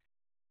pipeline.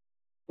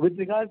 With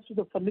regards to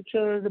the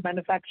furniture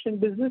manufacturing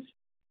business,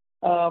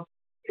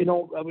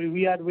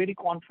 we are very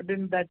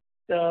confident that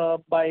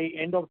by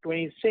end of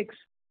 26,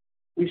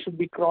 we should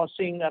be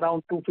crossing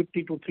around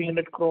 250 to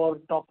 300 crore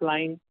top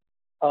line.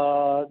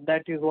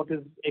 That is what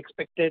is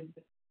expected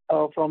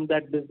from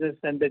that business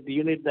and that the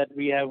unit that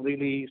we have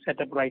really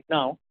set up right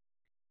now.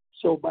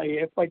 So by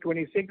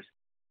FY26,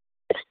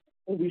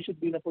 we should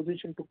be in a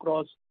position to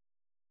cross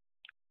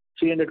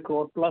 300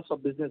 crore plus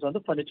of business on the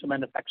furniture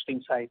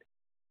manufacturing side.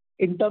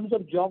 In terms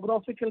of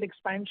geographical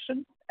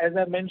expansion, as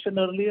I mentioned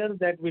earlier,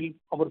 that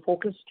our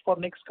focus for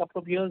next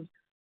couple of years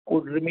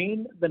would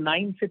remain the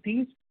 9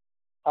 cities.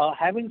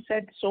 Having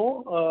said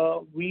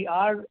so, we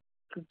are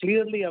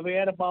clearly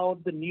aware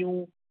about the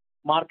new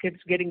markets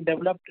getting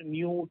developed,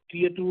 new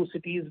tier 2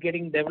 cities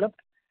getting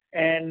developed,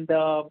 and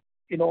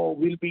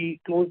we'll be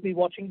closely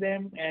watching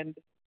them and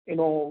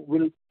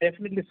will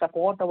definitely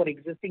support our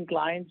existing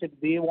clients if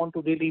they want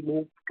to really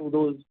move to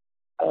those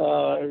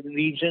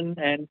region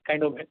and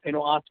kind of,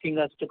 asking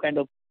us to kind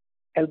of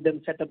help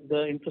them set up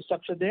the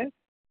infrastructure there.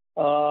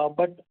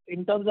 But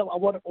in terms of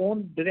our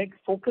own direct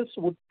focus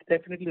would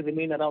definitely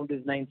remain around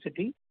these 9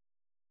 cities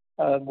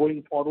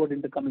going forward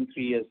in the coming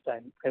 3 years'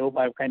 time. I hope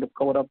I've kind of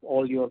covered up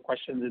all your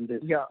questions in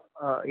this. Yeah.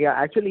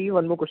 Actually,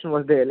 one more question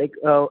was there. Like,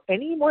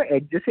 any more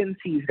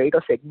adjacencies, right,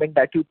 or segment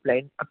that you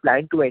plan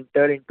to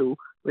enter into,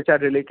 which are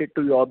related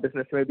to your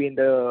business, maybe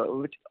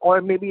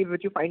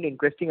which you find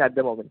interesting at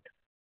the moment?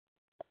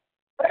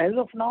 As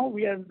of now,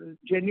 we are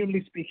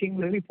genuinely speaking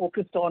really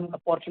focused on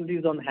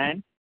opportunities on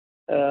hand.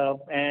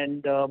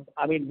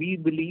 We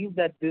believe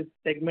that this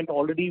segment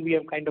already we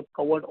have kind of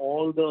covered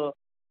all the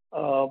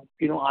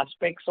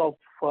aspects of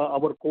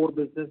our core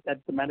business,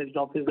 that's the managed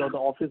office or the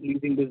office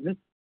leasing business.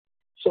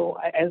 So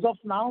as of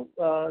now,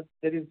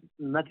 there is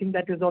nothing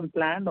that is on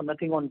plan or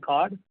nothing on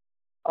card.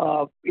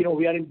 We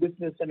are in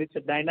business and it's a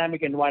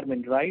dynamic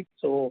environment, right?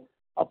 So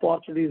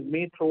opportunities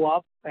may throw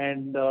up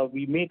and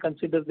we may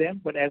consider them,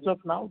 but as of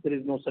now, there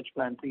is no such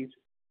plan, please.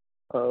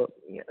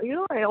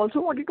 I also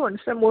wanted to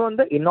understand more on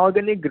the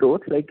inorganic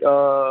growth. Like,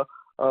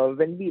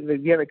 when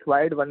we have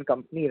acquired one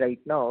company right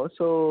now,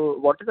 so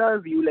what is our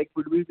view? Like,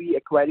 would we be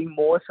acquiring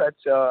more such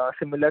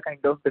similar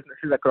kind of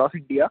businesses across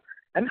India?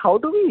 And how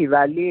do we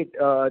evaluate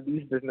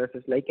these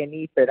businesses? Like,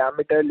 any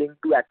parameter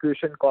linked to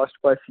acquisition cost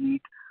per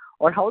seat,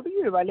 or how do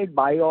you evaluate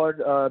buy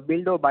or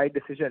build or buy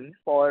decisions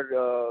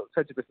for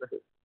such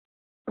businesses?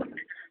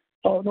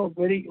 Oh no,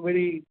 very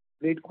very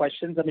great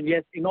questions. I mean,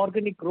 yes,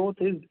 inorganic growth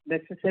is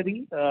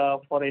necessary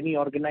for any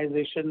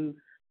organization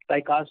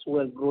like us who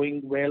is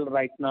growing well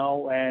right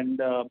now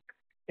and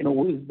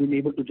who has been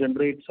able to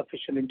generate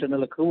sufficient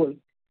internal accrual.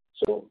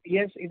 So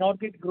yes,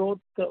 inorganic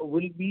growth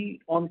will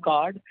be on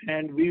card,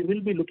 and we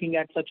will be looking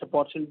at such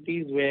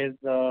opportunities where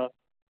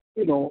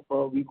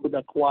we could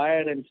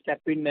acquire and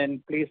step in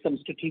and play some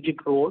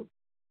strategic role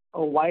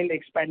while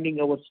expanding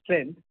our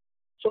strength.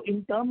 So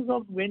in terms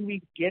of when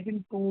we get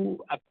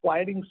into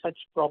acquiring such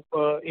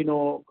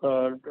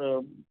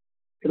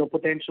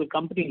potential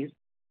companies,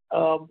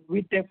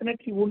 we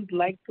definitely wouldn't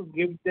like to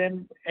give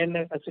them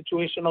a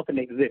situation of an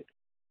exit.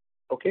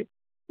 Okay,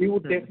 we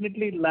would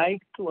definitely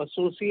like to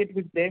associate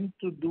with them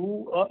to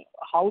do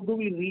how do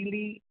we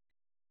really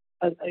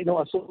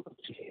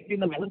associate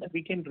in a manner that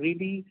we can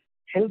really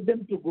help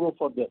them to grow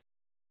further,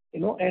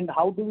 and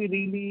how do we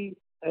really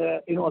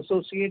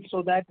associate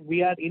so that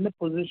we are in a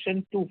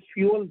position to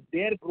fuel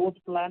their growth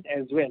plan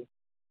as well.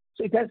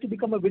 So it has to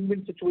become a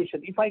win-win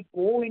situation. If I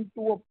go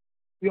into a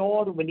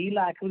pure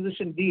vanilla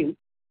acquisition deal,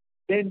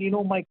 then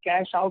my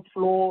cash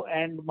outflow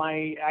and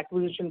my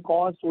acquisition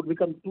costs would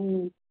become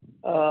too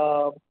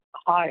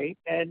high,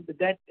 and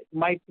that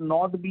might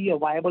not be a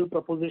viable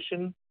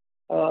proposition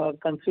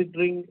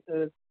considering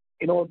the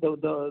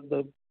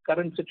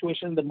current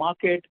situation in the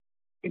market.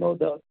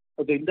 The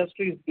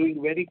industry is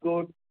doing very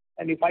good.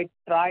 And if I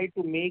try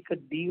to make a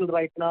deal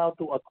right now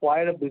to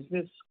acquire a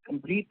business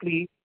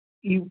completely,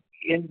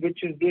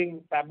 which is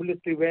doing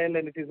fabulously well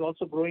and it is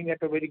also growing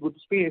at a very good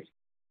space,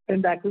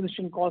 then the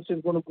acquisition cost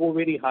is going to go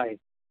very high.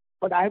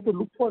 But I have to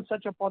look for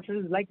such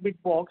opportunities like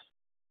Big Box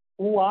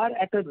who are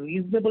at a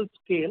reasonable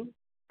scale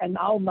and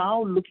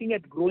now looking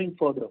at growing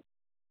further.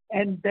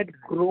 And that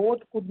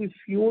growth could be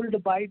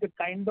fueled by the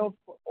kind of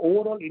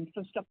overall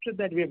infrastructure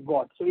that we have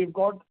got. So we've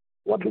got,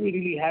 what do we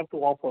really have to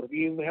offer?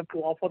 We have to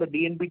offer a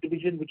D&B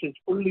division which is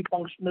fully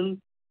functional,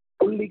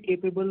 fully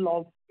capable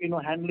of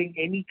handling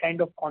any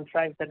kind of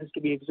contract that is to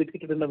be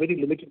executed in a very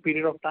limited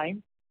period of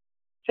time.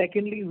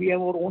 Secondly, we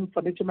have our own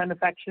furniture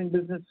manufacturing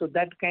business, so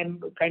that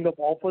kind of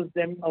offers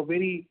them a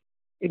very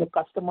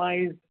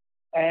customized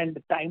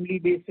and timely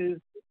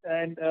basis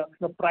and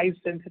price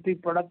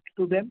sensitive product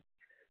to them.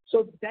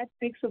 So that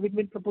takes a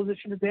win-win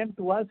proposition to them,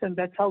 to us, and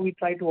that's how we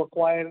try to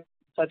acquire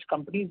such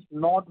companies,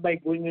 not by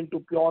going into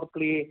pure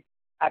play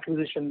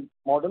acquisition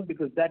model,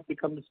 because that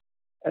becomes,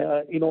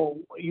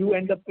 you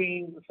end up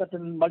paying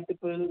certain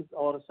multiples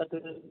or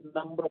certain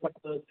number of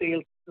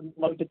sales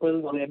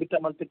multiples or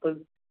EBITDA multiples.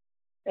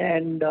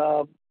 And,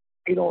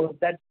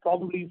 that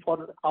probably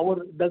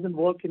doesn't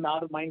work in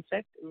our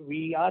mindset.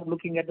 We are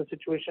looking at a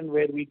situation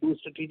where we do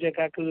strategic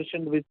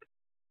acquisition with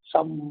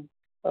some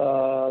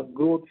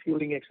growth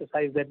fueling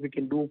exercise that we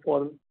can do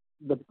for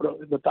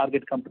the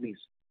target companies.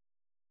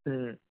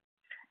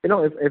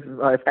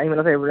 If time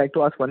allows, I would like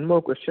to ask one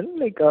more question.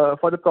 Like,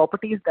 for the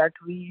properties that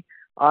we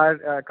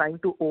are trying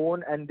to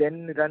own and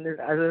then run it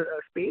as a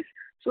space,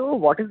 so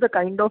what is the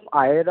kind of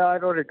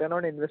IRR or return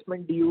on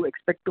investment do you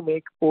expect to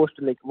make post?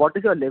 Like, what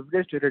is your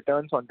leveraged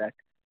returns on that?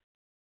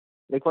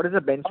 Like, what is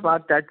the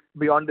benchmark that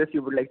beyond this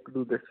you would like to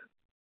do this?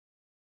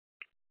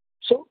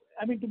 So,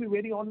 I mean, to be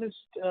very honest,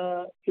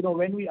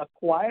 when we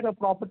acquire a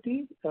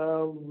property,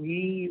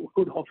 we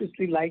would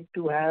obviously like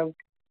to have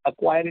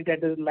acquire it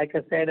at, like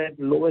I said, at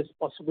lowest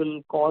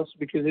possible cost,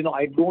 because,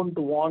 I don't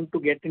want to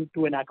get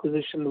into an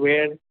acquisition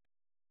where,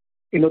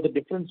 the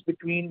difference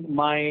between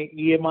my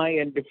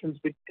EMI and difference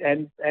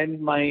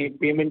and my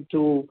payment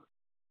to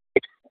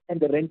and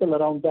the rental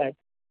around that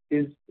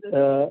is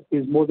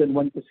more than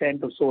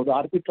 1% or so. The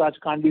arbitrage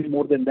can't be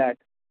more than that,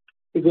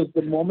 because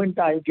the moment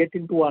I get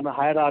into a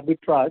higher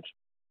arbitrage,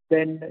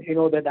 then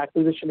that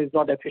acquisition is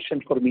not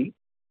efficient for me.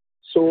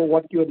 So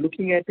what you're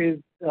looking at is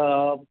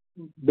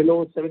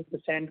below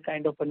 7%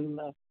 kind of an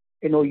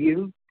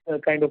yield,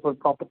 kind of a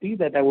property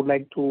that I would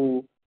like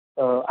to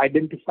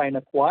identify and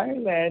acquire,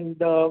 and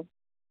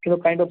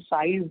kind of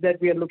size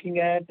that we are looking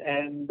at,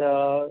 and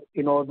the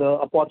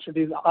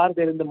opportunities are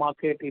there in the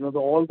market.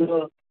 All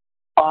the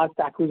past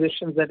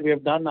acquisitions that we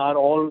have done are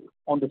all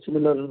on the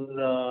similar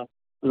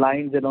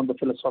lines and on the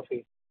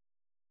philosophy.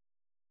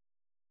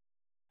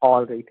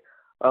 All right.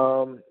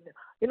 For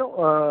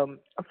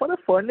the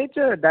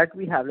furniture that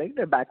we have, like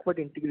the backward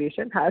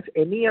integration, has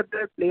any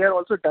other player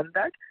also done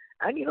that?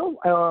 And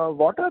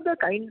what are the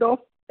kind of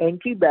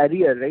entry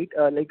barrier, right?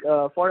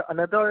 For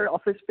another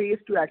office space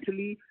to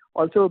actually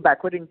also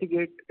backward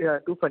integrate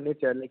to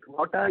furniture. Like,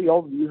 what are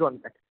your views on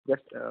that?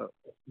 Just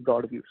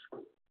broad views.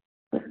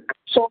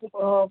 So,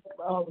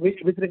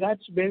 with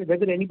regards to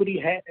whether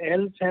anybody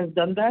else has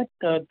done that,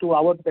 to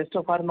our best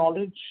of our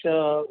knowledge,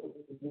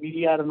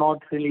 we are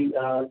not really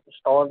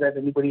sure that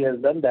anybody has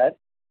done that.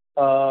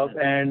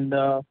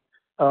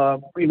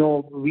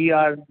 We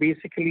are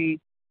basically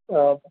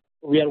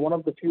we are one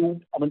of the few.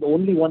 I mean, the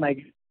only one I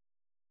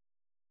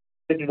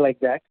did it like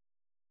that.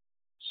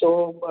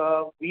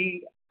 So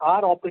we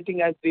are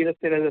operating as real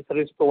estate as a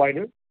service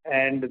provider,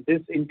 and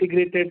this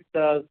integrated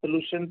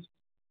solutions,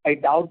 I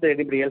doubt that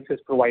anybody else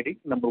is providing,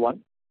 number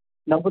one.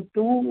 Number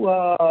two,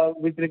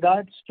 with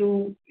regards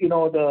to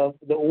the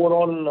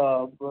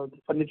overall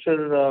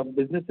furniture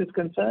business is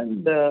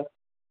concerned,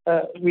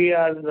 we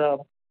are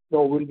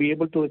will be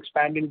able to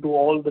expand into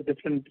all the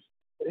different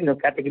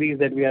categories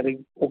that we are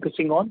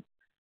focusing on.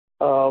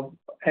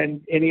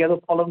 And any other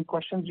following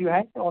questions you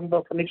had on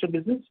the furniture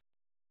business?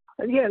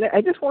 Yeah,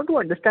 I just want to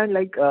understand,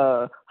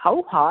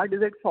 how hard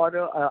is it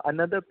for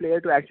another player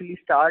to actually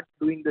start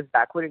doing this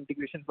backward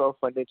integration for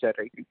furniture,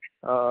 right?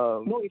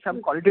 No,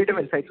 some qualitative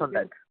insights on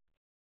that.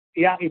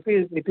 Yeah, it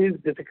is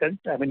difficult.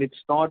 I mean,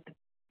 it's not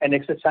an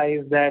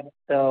exercise that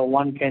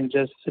one can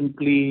just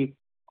simply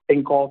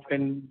think of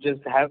and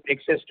just have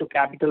access to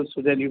capital,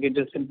 so then you can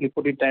just simply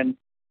put it and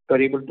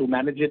you're able to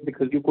manage it,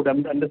 because you could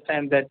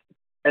understand that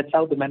that's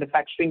how the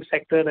manufacturing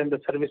sector and the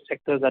service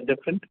sectors are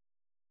different.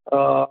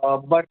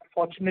 But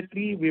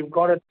fortunately, we've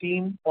got a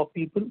team of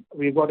people.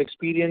 We've got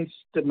experienced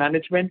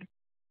management.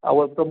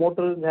 Our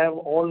promoters have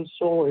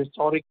also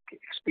historic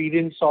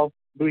experience of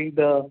doing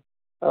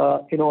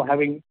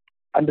having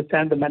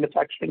understand the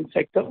manufacturing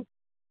sector.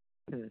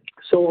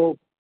 So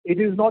it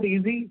is not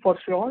easy for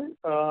sure.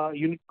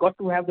 You got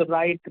to have the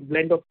right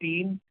blend of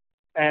team,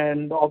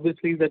 and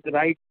obviously the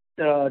right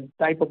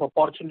type of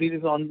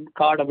opportunities on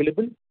card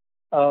available,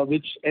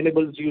 which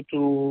enables you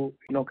to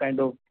kind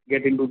of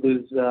get into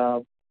this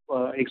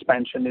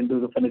expansion into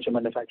the furniture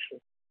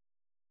manufacturing.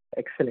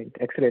 Excellent.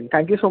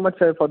 Thank you so much,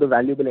 sir, for the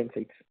valuable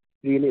insights.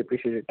 Really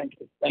appreciate it. Thank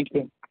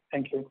you.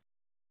 Thank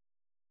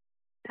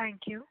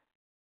you.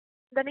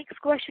 The next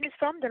question is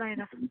from the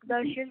line of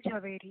Darshil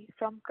Jhaveri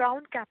from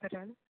Crown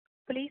Capital.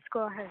 Please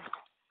go ahead.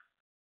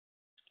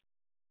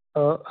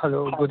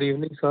 Hello, good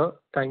evening, sir.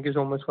 Thank you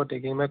so much for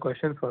taking my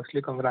question.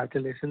 Firstly,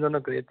 congratulations on a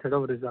great set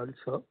of results,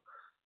 sir.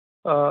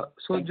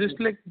 Just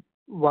like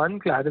one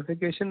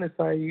clarification, if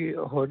I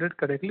heard it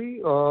correctly,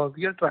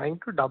 we are trying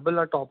to double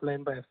our top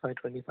line by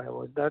FY25.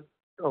 Was that,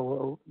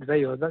 did I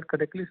hear that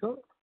correctly, sir?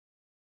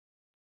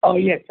 Oh,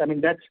 yes. I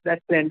mean, that's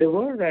the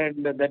endeavor,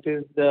 and that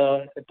is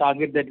the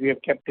target that we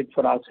have kept it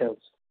for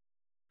ourselves.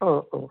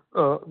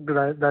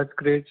 That's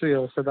great to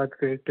hear,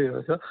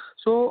 sir.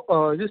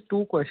 So, just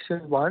two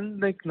questions. One,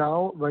 like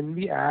now, when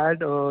we add,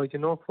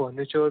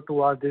 furniture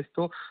to our this,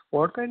 so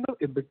what kind of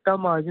EBITDA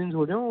margins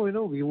would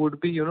we would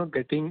be,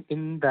 getting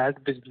in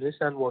that business,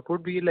 and what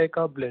would be like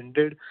a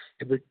blended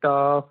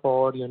EBITDA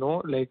for,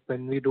 like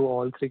when we do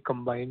all three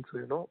combined,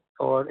 so,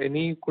 or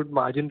any good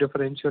margin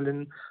differential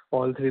in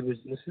all three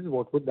businesses,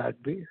 what would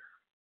that be?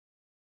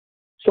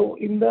 So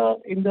in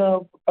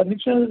the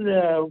furniture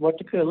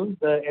vertical,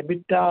 the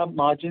EBITDA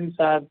margins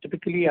are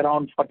typically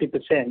around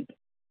 40%.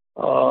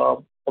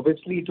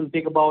 Obviously, it will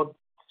take about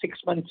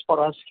 6 months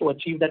for us to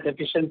achieve that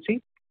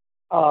efficiency.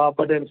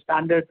 But a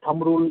standard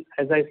thumb rule,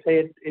 as I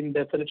said, in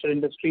the furniture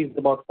industry is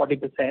about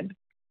 40%.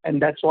 And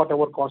that's what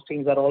our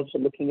costings are also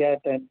looking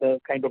at, and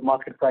the kind of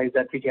market price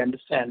that we can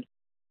understand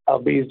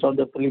based on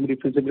the preliminary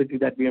feasibility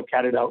that we have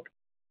carried out.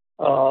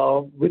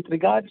 With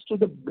regards to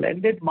the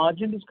blended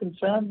margin is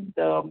concerned,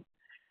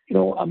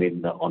 I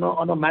mean,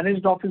 on a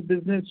managed office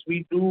business,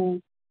 we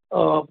do,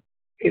 about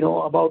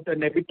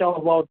an EBITDA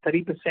of about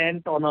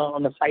 30%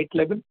 on a site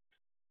level.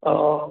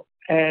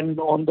 And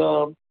on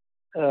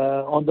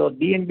the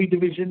D&B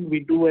division,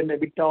 we do an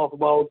EBITDA of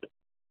about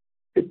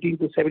 15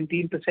 to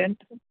 17%,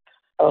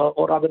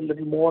 or rather a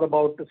little more,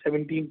 about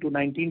 17 to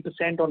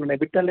 19% on an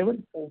EBITDA level,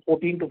 or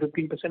 14 to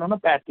 15% on a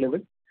PAT level.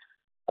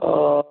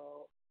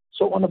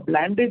 So on a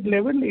blended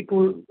level, it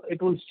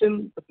will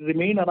still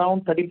remain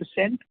around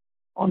 30%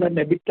 on an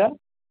EBITDA,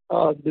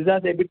 These are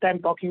the EBITDA I'm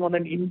talking on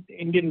an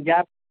Indian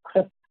GAAP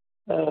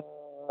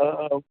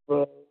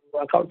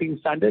accounting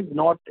standards,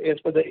 not as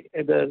per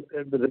the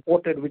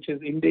reported, which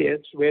is Ind AS,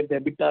 where the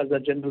EBITDAs are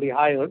generally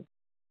higher.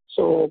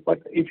 So,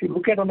 but if you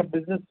look at on a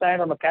business side,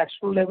 on a cash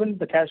flow level,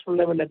 the cash flow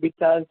level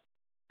EBITDAs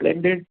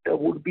blended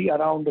would be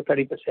around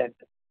 30%.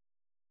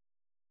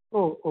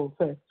 Oh,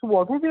 fair. So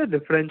what would be the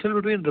differential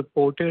between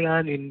reported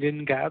and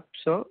Indian GAAP,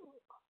 sir?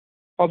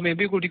 Or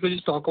maybe you could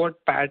just talk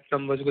about PAT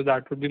numbers, because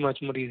that would be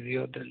much more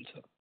easier then,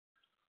 sir.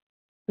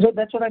 So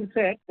that's what I'm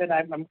saying, that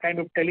I'm kind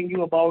of telling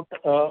you about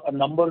a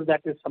number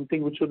that is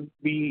something which would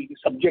be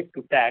subject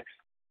to tax,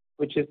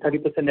 which is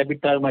 30%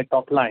 EBITDA on my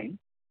top line.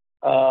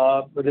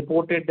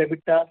 Reported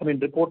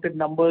EBITDA, reported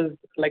numbers,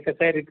 like I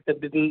said, it's a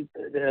little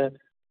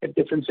a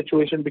different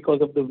situation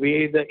because of the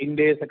way the Ind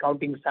AS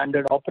accounting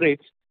standard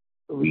operates.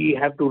 We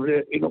have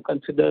to,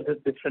 consider the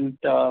different,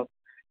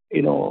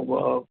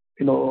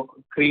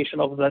 creation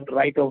of that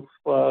right of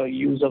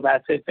use of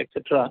assets,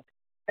 etc.,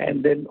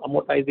 and then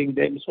amortizing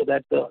them so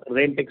that the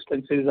rent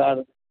expenses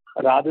are,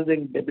 rather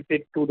than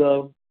debited to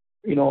the,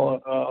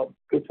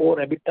 before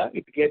EBITDA,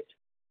 it gets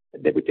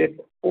debited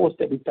post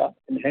EBITDA,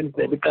 and hence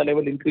the EBITDA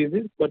level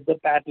increases, but the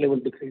PAT level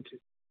decreases.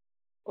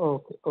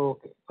 Okay.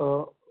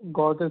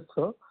 Got it,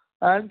 sir.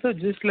 And so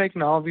just like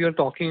now we are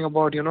talking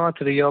about, a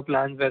 3-year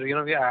plan where, we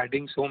are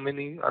adding so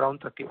many, around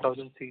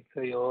 30,000 seats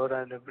a year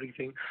and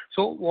everything.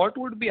 So what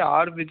would be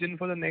our vision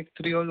for the next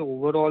 3 years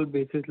overall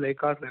basis,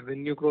 like our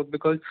revenue growth?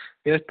 Because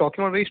we are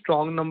talking about very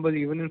strong numbers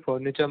even in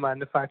furniture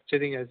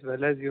manufacturing as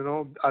well as,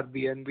 our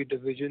B&B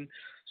division.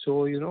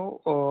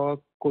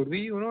 So, could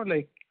we,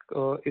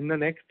 in the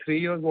next 3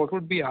 years, what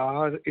would be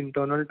our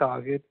internal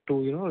target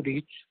to,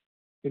 reach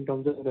in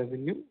terms of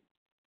revenue?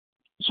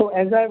 So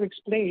as I've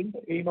explained,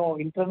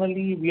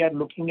 internally we are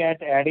looking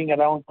at adding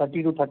around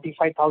 30 to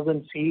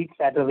 35,000 seats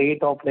at a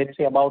rate of, let's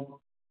say, about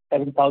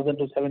 7,000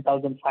 to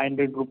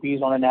 7,500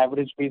 rupees on an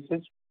average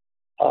basis.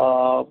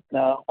 On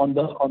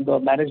the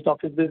managed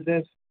office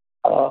business,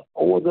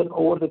 over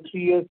the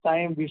 3 years'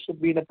 time, we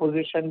should be in a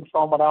position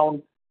from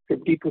around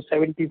 50 to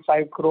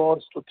 75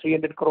 crores to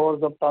 300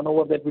 crores of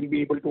turnover that we'll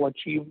be able to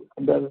achieve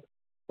under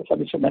the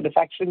furniture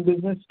manufacturing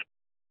business.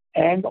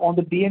 And on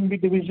the B&B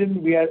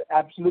division, we are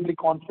absolutely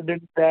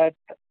confident that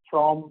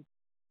from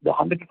the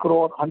 100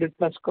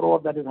 plus crore,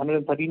 that is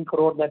 113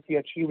 crore that we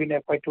achieve in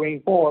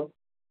FY24,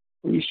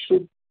 we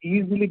should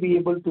easily be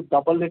able to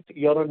double it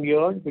year on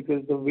year,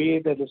 because the way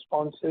the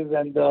responses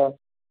and the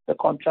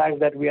contracts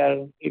that we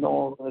are,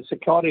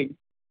 securing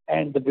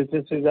and the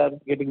businesses are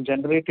getting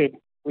generated,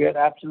 we are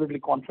absolutely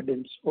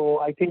confident.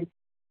 So I think,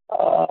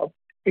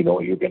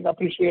 you can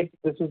appreciate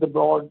this is the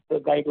broad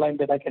guideline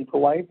that I can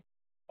provide.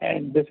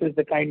 And this is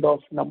the kind of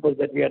numbers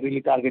that we are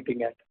really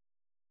targeting at.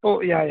 Oh,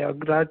 yeah.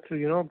 That's,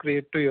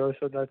 great to hear.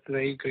 So that's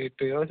very great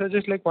to hear. So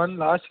just like one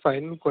last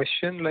final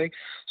question,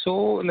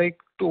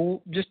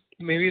 just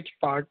maybe it's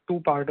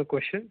two-part a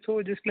question.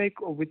 So just like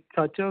with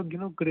such a,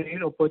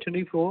 great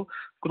opportunity for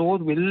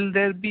growth, will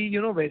there be,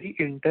 very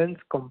intense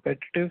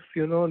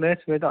competitiveness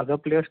with other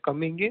players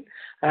coming in?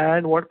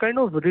 And what kind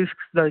of risks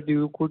that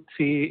you could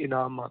see in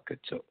our market,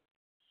 sir?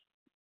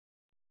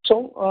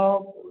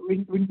 So,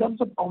 in terms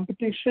of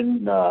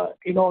competition,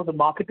 the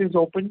market is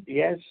open.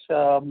 Yes,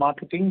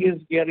 marketing is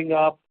gearing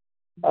up.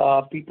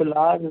 People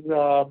are,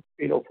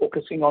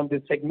 focusing on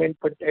this segment.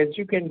 But as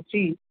you can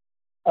see,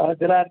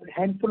 there are a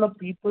handful of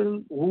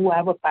people who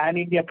have a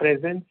pan-India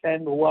presence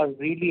and who are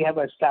really have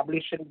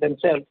established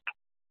themselves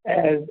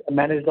as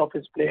managed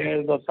office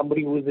players or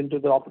somebody who is into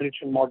the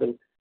operation model.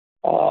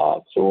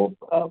 So,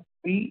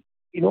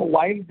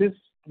 while this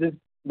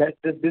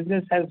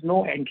business has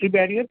no entry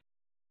barrier,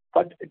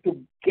 but to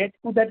get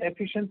to that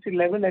efficiency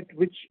level at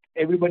which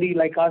everybody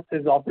like us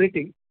is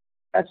operating,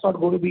 that's not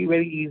going to be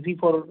very easy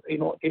for,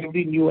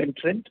 every new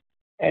entrant.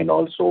 And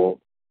also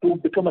to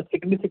become a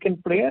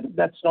significant player,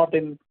 that's not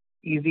an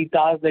easy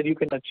task that you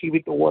can achieve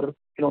it over,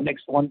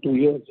 next 1-2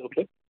 years.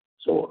 Okay.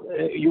 So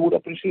you would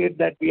appreciate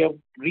that we have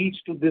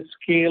reached to this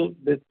scale,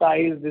 this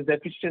size, this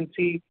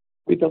efficiency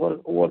with our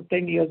over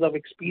 10 years of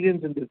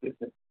experience in this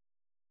business.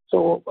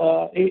 So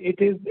it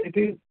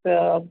is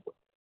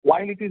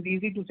while it is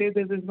easy to say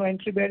there is no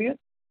entry barrier,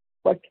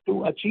 but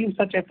to achieve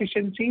such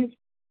efficiencies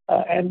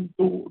and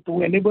to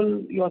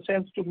enable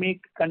yourselves to make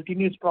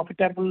continuous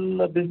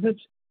profitable business,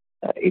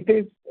 it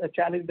is a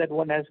challenge that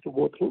one has to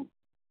go through.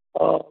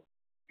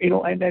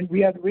 And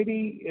we are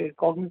very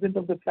cognizant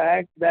of the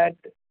fact that,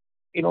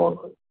 the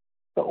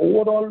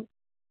overall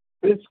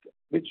risk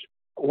which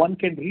one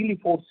can really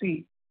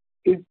foresee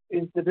is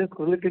the risk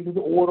related to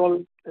the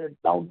overall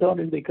downturn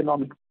in the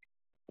economy.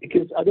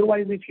 Because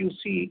otherwise, if you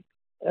see,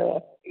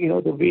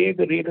 the way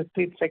the real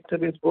estate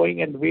sector is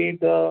growing and way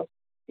the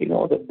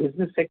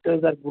business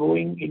sectors are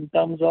growing in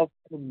terms of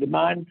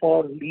demand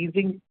for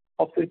leasing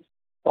office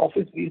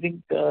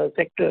leasing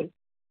sector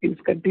is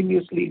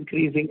continuously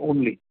increasing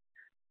only.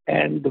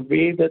 And the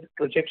way that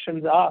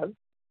projections are,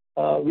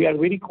 we are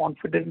very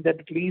confident that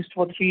at least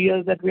for 3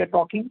 years that we are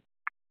talking,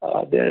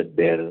 there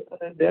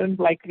isn't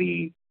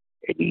likely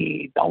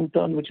any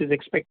downturn which is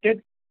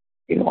expected.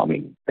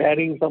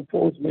 barring some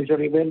force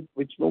majeure event,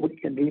 which nobody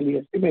can really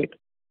estimate,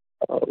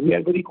 we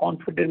are very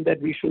confident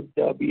that we should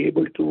be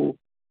able to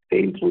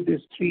sail through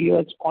these 3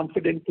 years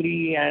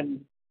confidently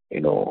and,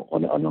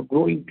 on a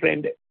growing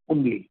trend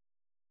only.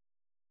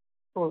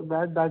 So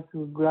that's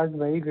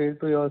very great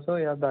to hear, sir.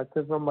 Yeah, that's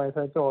it from my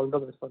side. So all the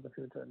best for the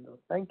future.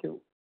 Thank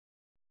you.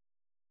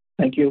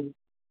 Thank you.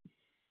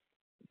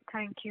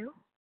 Thank you.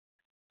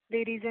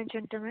 Ladies and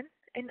gentlemen,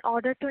 in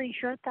order to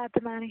ensure that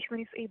the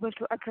management is able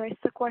to address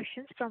the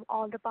questions from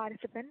all the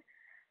participants,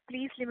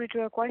 please limit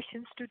your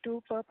questions to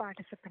 2 per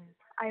participant.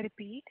 I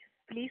repeat,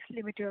 please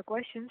limit your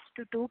questions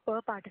to 2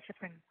 per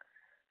participant.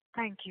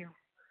 Thank you.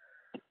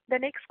 The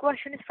next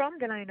question is from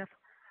the line of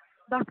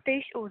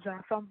Bhaktesh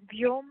Oza from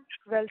Vyom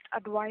Wealth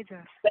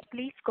Advisors.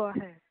 Please go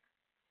ahead.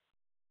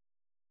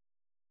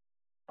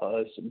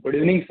 Good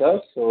evening,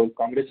 sir. So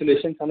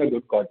congratulations on a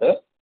good quarter.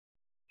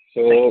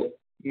 So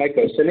my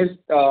question is,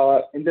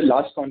 in the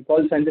last con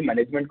calls and the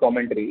management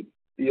commentary,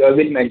 you have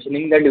been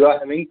mentioning that you are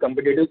having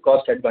competitive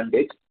cost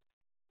advantage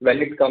when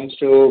it comes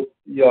to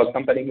your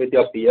comparing with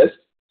your peers.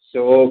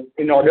 So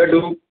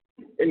because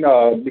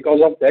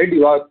of that,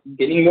 you are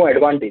gaining more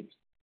advantage.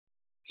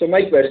 So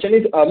my question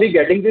is, are we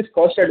getting this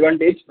cost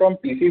advantage from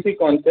PCC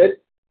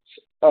concepts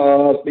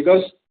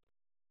because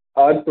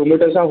our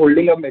promoters are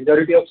holding a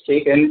majority of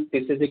stake in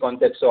PCC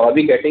concepts? So are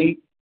we getting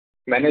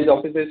managed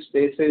offices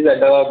spaces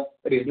at a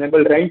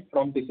reasonable rent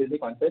from PCC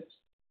concepts?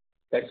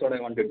 That's what I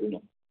wanted to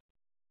know.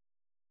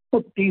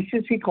 So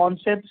TCC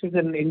Concepts is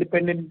an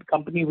independent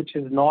company which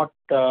is not,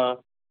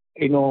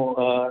 which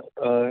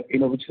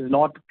is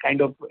not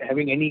kind of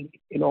having any,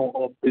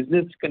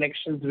 business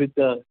connections with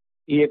the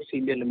EFC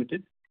India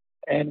Limited,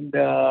 and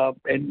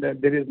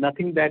there is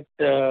nothing that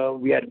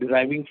we are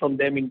deriving from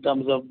them in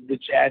terms of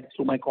which adds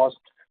to my cost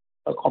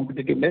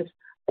competitiveness.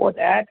 What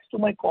adds to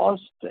my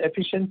cost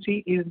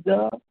efficiency is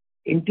the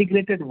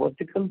integrated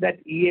vertical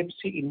that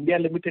EFC India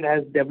Limited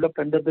has developed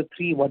under the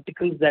 3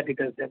 verticals that it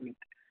has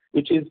developed,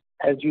 which is,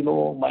 as you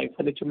know, my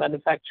furniture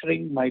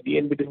manufacturing, my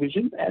DNB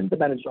division, and the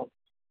managed office.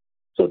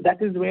 So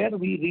that is where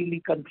we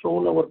really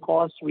control our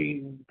costs,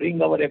 we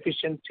bring our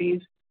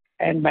efficiencies,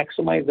 and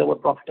maximize our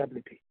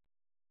profitability.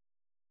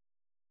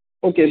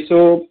 Okay,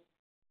 so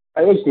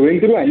I was going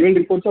through annual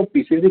reports of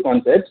PCC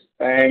Concepts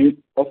and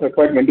of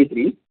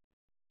FY23.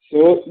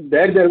 So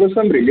there were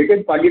some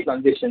related party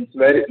transactions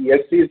where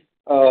EFC's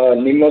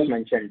name was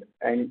mentioned,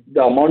 and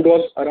the amount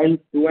was around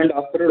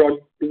 2.5 crore or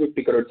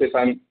 250 crores, if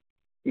I'm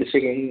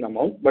mistaken in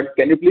amount. But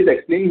can you please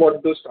explain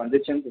what those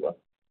transactions were?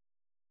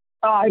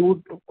 I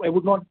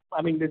would not.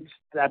 I mean, it's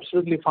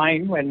absolutely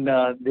fine when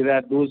there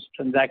are those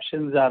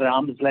transactions are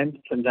arm's length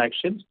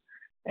transactions,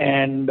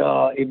 and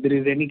if there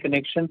is any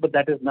connection, but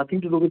that has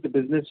nothing to do with the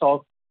business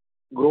of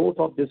growth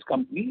of this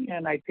company,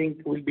 and I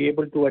think we'll be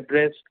able to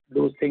address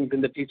those things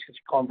in the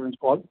TCC conference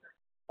call.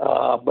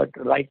 But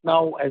right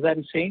now, as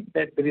I'm saying,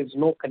 that there is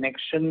no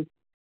connection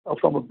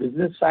from a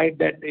business side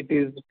that it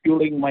is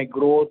fueling my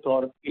growth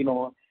or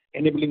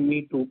enabling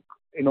me to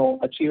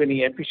achieve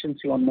any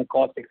efficiency on my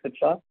cost,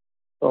 etc.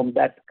 From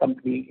that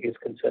company is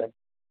concerned.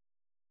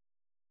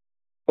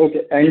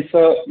 Okay, and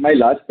so my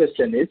last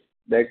question is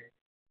that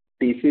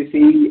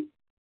TCC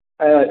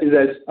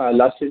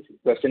last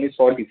question is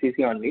for TCC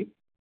only.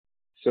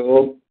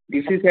 So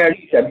TCC had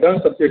stepped down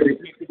subsidiary.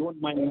 If you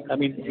don't mind, I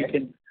mean,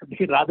 we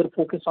can rather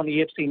focus on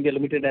EFC India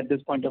Limited at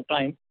this point of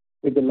time,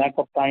 with the lack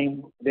of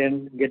time,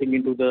 then getting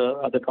into the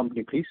other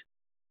company, please.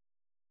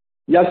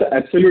 Yes,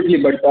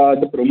 absolutely. But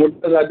the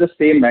promoters are the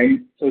same,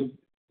 and so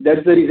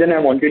that's the reason I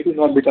wanted to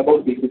know a bit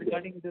about TCC.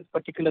 Regarding this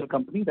particular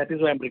company, that is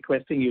why I'm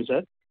requesting you,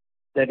 sir,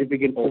 that if we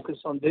can focus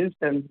on this,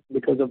 then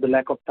because of the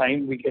lack of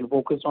time, we can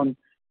focus on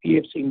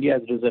EFC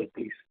India's result,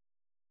 please.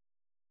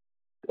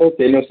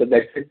 Okay, no, sir,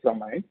 that's it from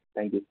my end.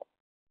 Thank you.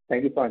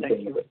 Thank you for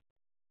answering.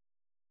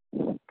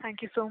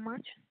 Thank you so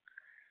much.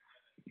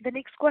 The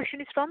next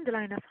question is from the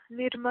line of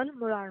Nirmal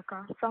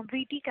Murarka from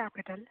VT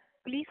Capital.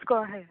 Please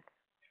go ahead.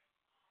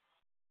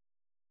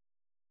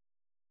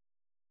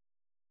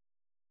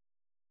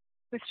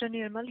 Mr.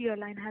 Nirmal, your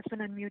line has been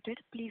unmuted.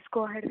 Please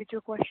go ahead with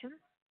your question.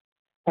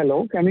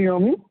 Hello, can you hear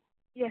me?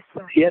 Yes,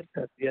 sir. Yes,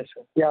 sir. Yes,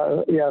 sir.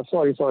 Yeah,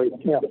 sorry.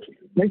 Yeah.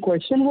 My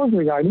question was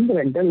regarding the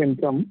rental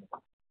income.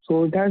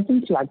 So it has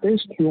been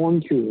flattish Q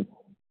on Q,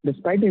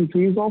 despite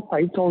increase of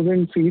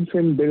 5,000 feet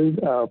in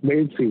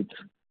build feet.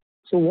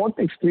 So what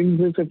explains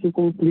this, if you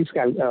could please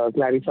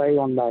clarify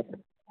on that?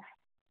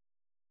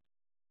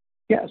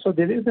 Yeah, so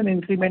there is an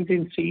increment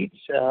in seats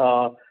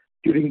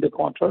during the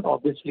quarter,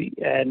 obviously,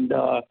 and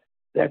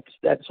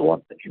that's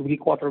what every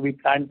quarter we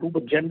plan to.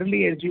 But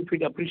generally, as you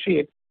could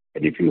appreciate,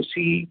 and if you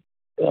see,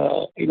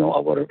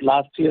 our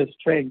last year's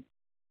trend,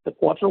 the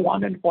quarter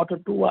 1 and quarter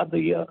 2 are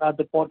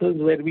the quarters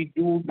where we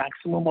do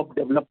maximum of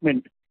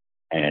development,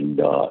 and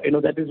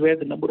that is where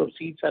the number of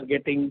seats are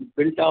getting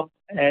built up,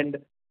 and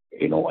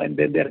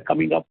then they're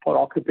coming up for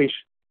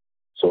occupation.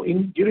 So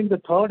during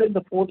the third and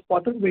the fourth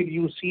quarter, where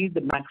you see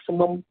the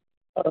maximum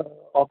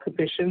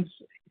occupations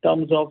in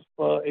terms of,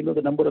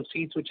 the number of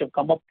seats which have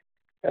come up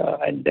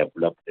and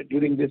developed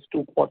during these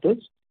 2 quarters. So in during the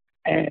third and the fourth quarter, where you see the maximum occupations in terms of, the number of seats which have come up and developed during these 2 quarters.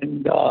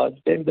 and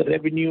then the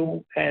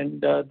revenue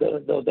and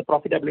the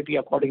profitability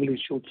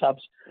accordingly shoots up.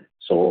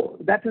 So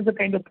that is the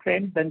kind of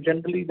trend then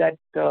generally that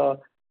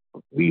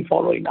we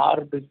follow in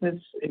our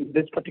business, in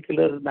this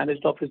particular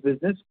managed office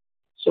business.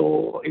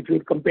 So if you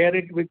compare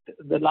it with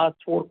the last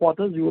 4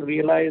 quarters, you will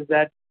realize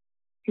that,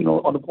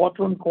 on a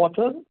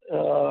quarter-on-quarter,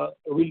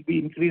 will be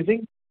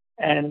increasing.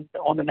 And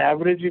on an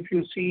average, if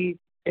you see,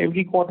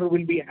 every quarter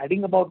will be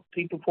adding about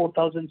 3,000 to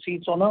 4,000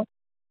 seats on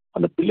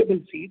a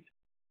billable seats.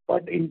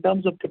 But in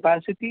terms of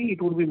capacity,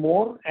 it will be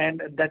more,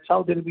 and that's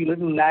how there will be a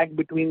little lag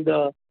between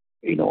the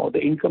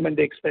income and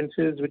the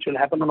expenses, which will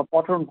happen on a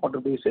quarter-on-quarter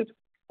basis.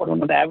 But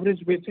on an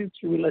average basis,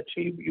 you'll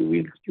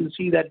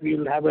see that we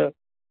will have a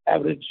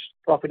average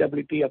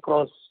profitability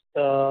across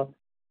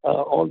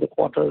all the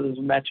quarters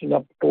matching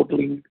up,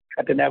 totaling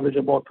at an average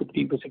about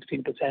 15 to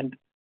 16%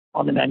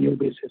 on an annual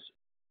basis.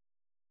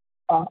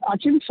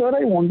 Actually, sir,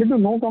 I wanted to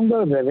know from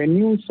the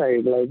revenue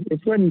side, like if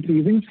we're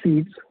increasing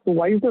seats, so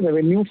why is the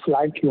revenue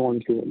flat Q on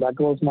Q? That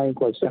was my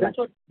question.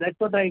 So that's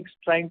what I'm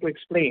trying to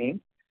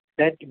explain,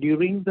 that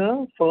during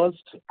the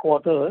first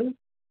quarter,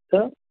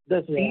 the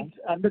seats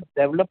and the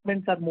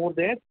developments are more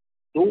there.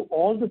 Though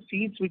all the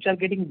seats which are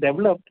getting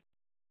developed,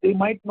 they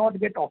might not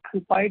get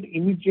occupied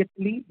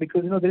immediately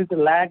because there is a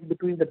lag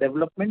between the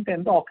development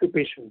and the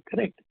occupation,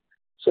 correct?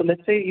 So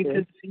let's say if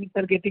the seats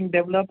are getting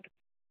developed,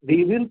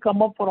 they will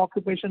come up for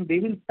occupation, they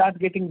will start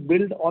getting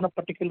billed on a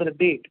particular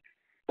date,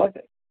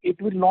 but it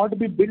will not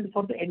be billed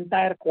for the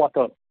entire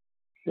quarter.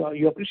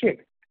 You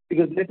appreciate?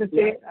 Because let us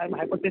say, I'm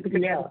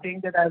hypothetically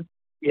saying that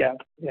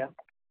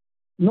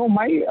No,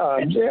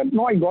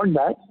 I got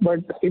that. But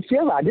if you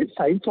have added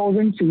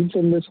 5,000 seats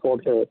in this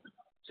quarter,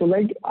 so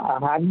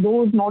have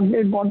those not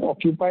yet got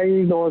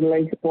occupied, or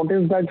what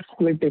is that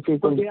split if you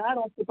could? So they are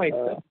occupied,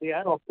 sir. They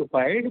are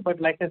occupied, but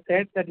like I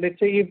said, that let's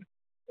say if,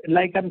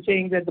 like I'm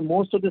saying, that the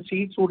most of the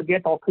seats would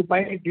get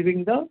occupied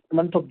during the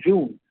month of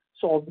June.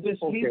 So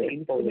obviously the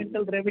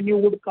incremental revenue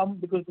would come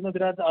because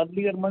there are the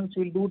earlier months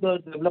we'll do the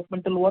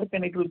developmental work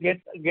and it will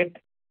get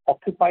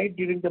occupied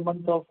during the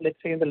month of,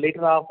 let's say, in the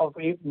later half of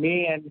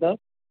May and the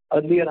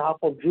earlier half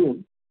of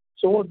June.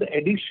 So the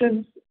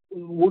additions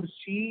would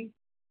see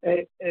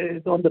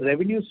on the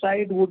revenue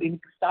side would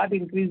start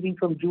increasing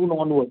from June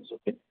onwards.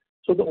 Okay,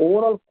 so the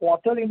overall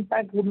quarter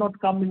impact would not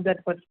come in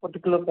that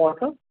particular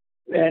quarter.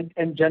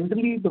 And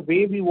generally the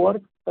way we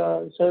work,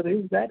 sir,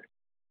 is that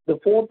the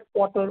fourth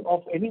quarter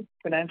of any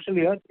financial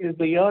year is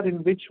the year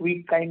in which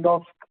we kind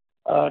of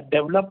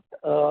develop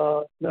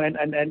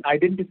and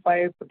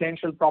identify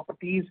potential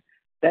properties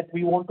that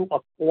we want to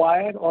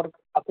acquire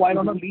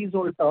on a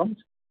leasehold terms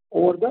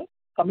over the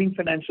coming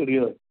financial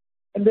year.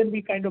 And then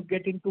we kind of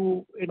get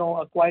into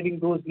acquiring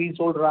those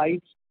leasehold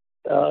rights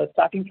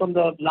starting from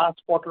the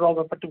last quarter of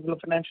a particular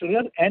financial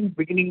year and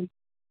beginning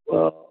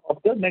of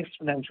the next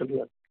financial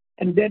year.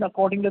 And then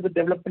according to the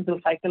developmental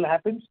cycle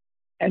happens.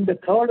 And the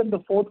third and the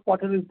fourth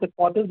quarter is the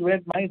quarters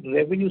where my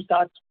revenue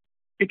starts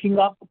picking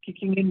up,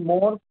 kicking in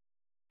more.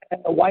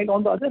 While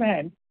on the other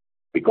hand,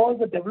 because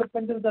the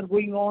developmentals are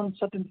going on,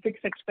 certain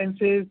fixed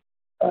expenses,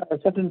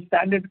 certain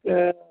standard,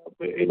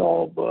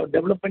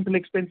 developmental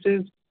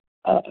expenses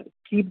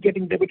keep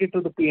getting debited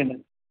to the P&L.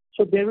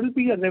 So there will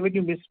be a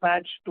revenue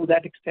mismatch to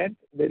that extent.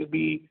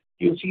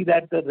 You see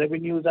that the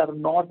revenues are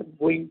not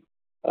going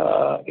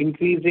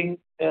increasing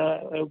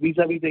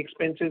vis-a-vis the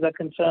expenses are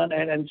concerned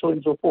and so on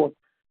and so forth.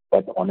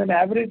 But on an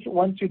average,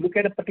 once you look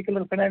at a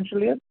particular financial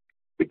year,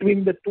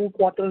 between the 2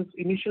 quarters,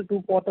 initial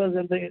 2 quarters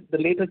and the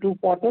later 2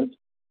 quarters,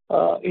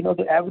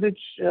 the average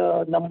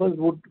numbers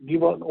would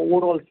give an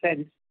overall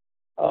sense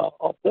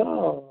of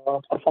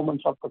the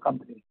performance of the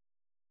company.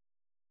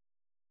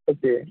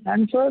 Okay.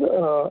 And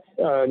sir,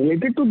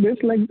 related to this,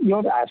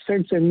 your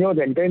assets and your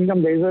rental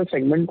income, there is a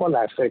segment called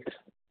assets.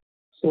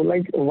 So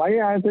why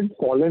has it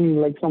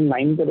fallen from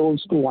 9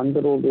 crores to 1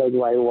 crore,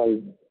 why?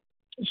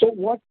 So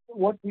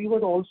what we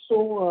were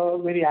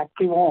also very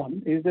active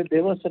on is that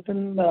there were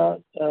certain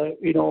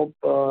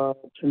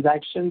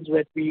transactions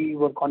where we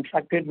were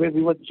contracted, where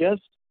we were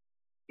just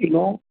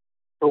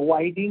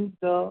providing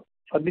the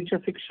furniture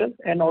fixtures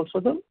and also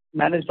the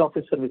managed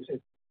office services,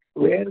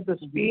 where the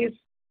space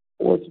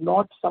was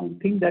not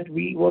something that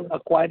we were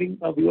acquiring,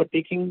 we were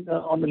taking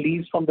on the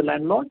lease from the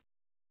landlord,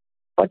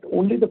 but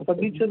only the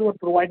furniture were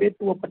provided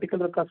to a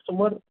particular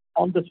customer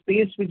on the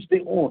space which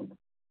they own.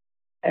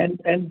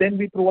 And then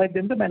we provide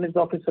them the managed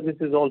office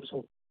services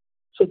also.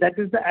 So that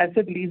is the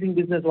asset leasing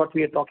business what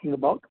we are talking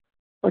about.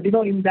 But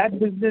in that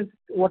business,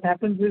 what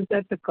happens is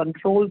that the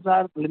controls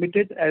are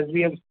limited, as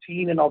we have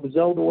seen and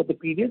observed over the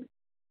period.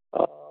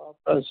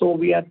 So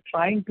we are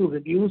trying to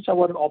reduce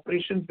our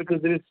operations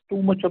because there is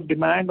too much of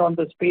demand on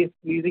the space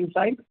leasing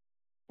side.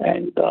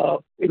 And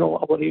our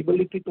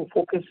ability to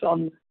focus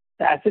on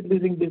the asset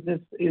leasing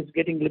business is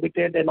getting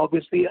limited. And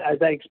obviously,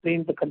 as I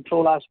explained, the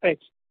control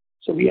aspects.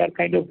 So we are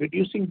kind of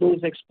reducing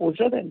those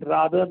exposure and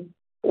rather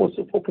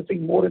also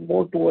focusing more and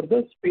more toward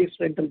the space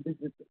rental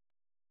businesses.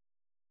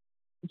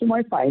 So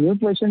my final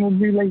question would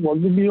be what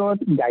would be your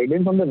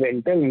guidance on the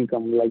rental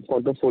income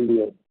for the full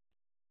year?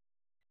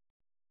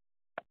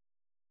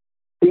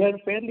 We are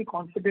fairly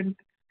confident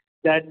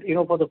that,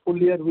 for the full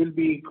year, we'll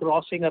be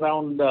crossing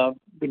around,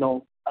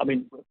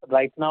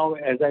 right now,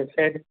 as I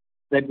said,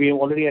 that we are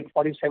already at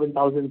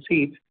 47,000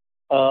 seats.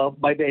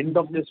 By the end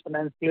of this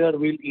financial year,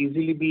 we'll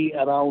easily be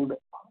around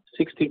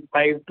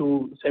 65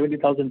 to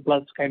 70,000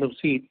 plus kind of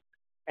seats.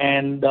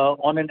 And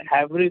on an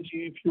average,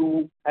 if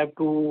you have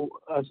to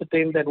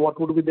ascertain that what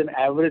would be the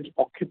average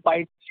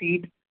occupied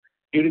seat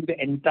during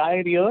the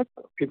entire year,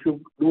 if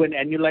you do an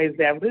annualized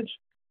average,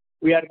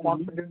 we are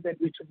confident that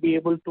we should be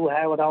able to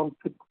have around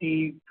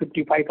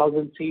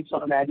 55,000 seats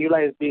on an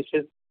annualized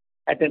basis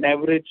at an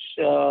average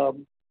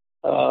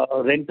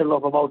rental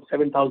of about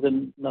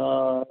 7,000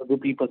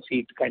 rupee per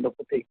seat kind of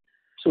a thing.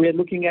 So we are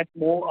looking at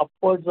more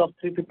upwards of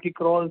 350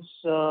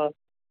 crores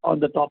on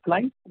the top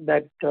line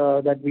that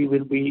we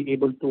will be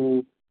able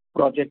to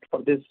project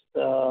for this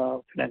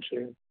financial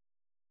year.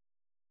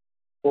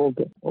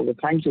 Okay.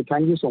 Thank you.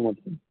 Thank you so much.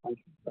 Thank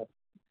you.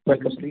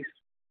 Welcome, please.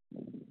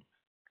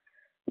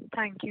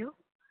 Thank you.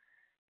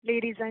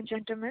 Ladies and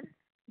gentlemen,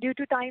 due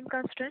to time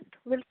constraint,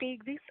 we'll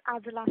take this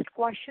as the last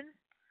question.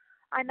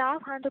 I now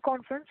hand the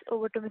conference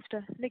over to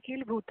Mr.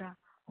 Nikhil Bhuta,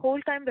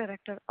 Whole-Time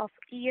Director of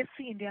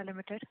EFC India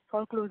Limited,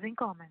 for closing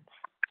comments.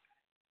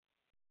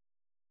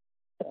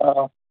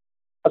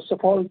 First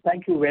of all,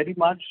 thank you very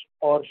much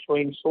for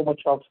showing so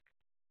much of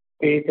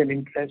faith and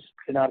interest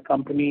in our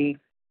company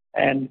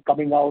and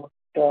coming out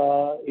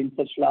in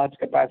such large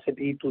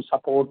capacity to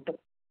support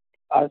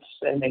us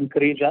and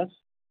encourage us.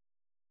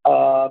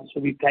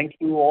 So we thank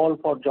you all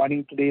for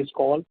joining today's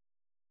call.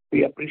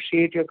 We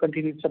appreciate your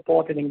continued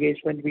support and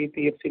engagement with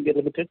EFC India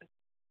Limited.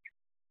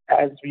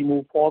 As we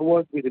move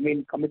forward, we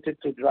remain committed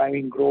to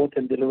driving growth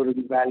and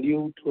delivering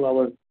value to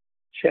our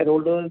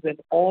shareholders and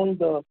all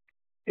the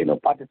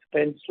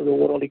participants to the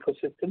overall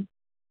ecosystem.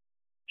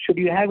 Should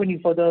you have any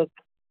further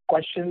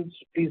questions,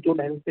 please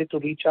don't hesitate to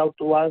reach out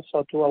to us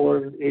or to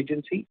our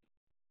agency.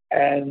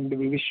 And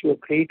we wish you a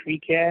great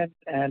weekend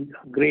and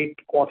a great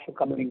quarter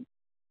coming.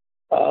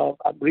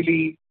 I'm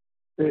really,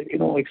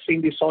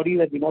 extremely sorry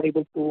that we're not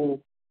able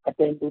to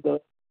attend to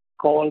the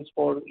calls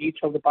for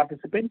each of the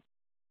participants.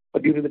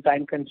 But due to the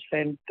time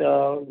constraint,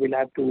 we'll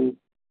have to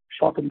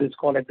shorten this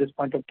call at this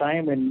point of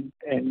time and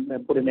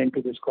put an end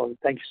to this call.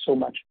 Thank you so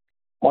much.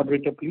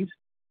 Moderator, please.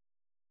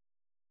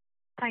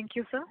 Thank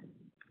you, sir.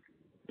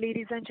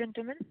 Ladies and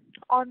gentlemen,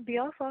 on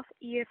behalf of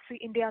EFC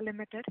India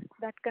Limited,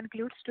 that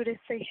concludes today's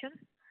session.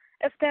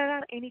 If there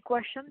are any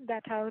questions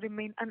that have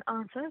remained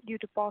unanswered due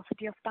to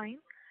paucity of time,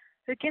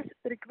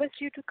 request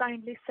you to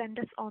kindly send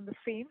us on the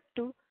same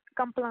to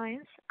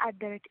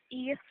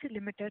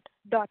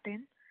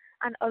compliance@efclimited.in,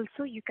 and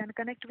also you can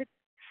connect with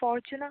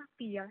Fortuna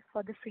PR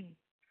for the same.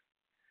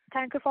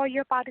 Thank you for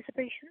your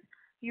participation.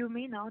 You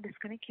may now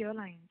disconnect your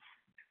lines.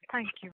 Thank you.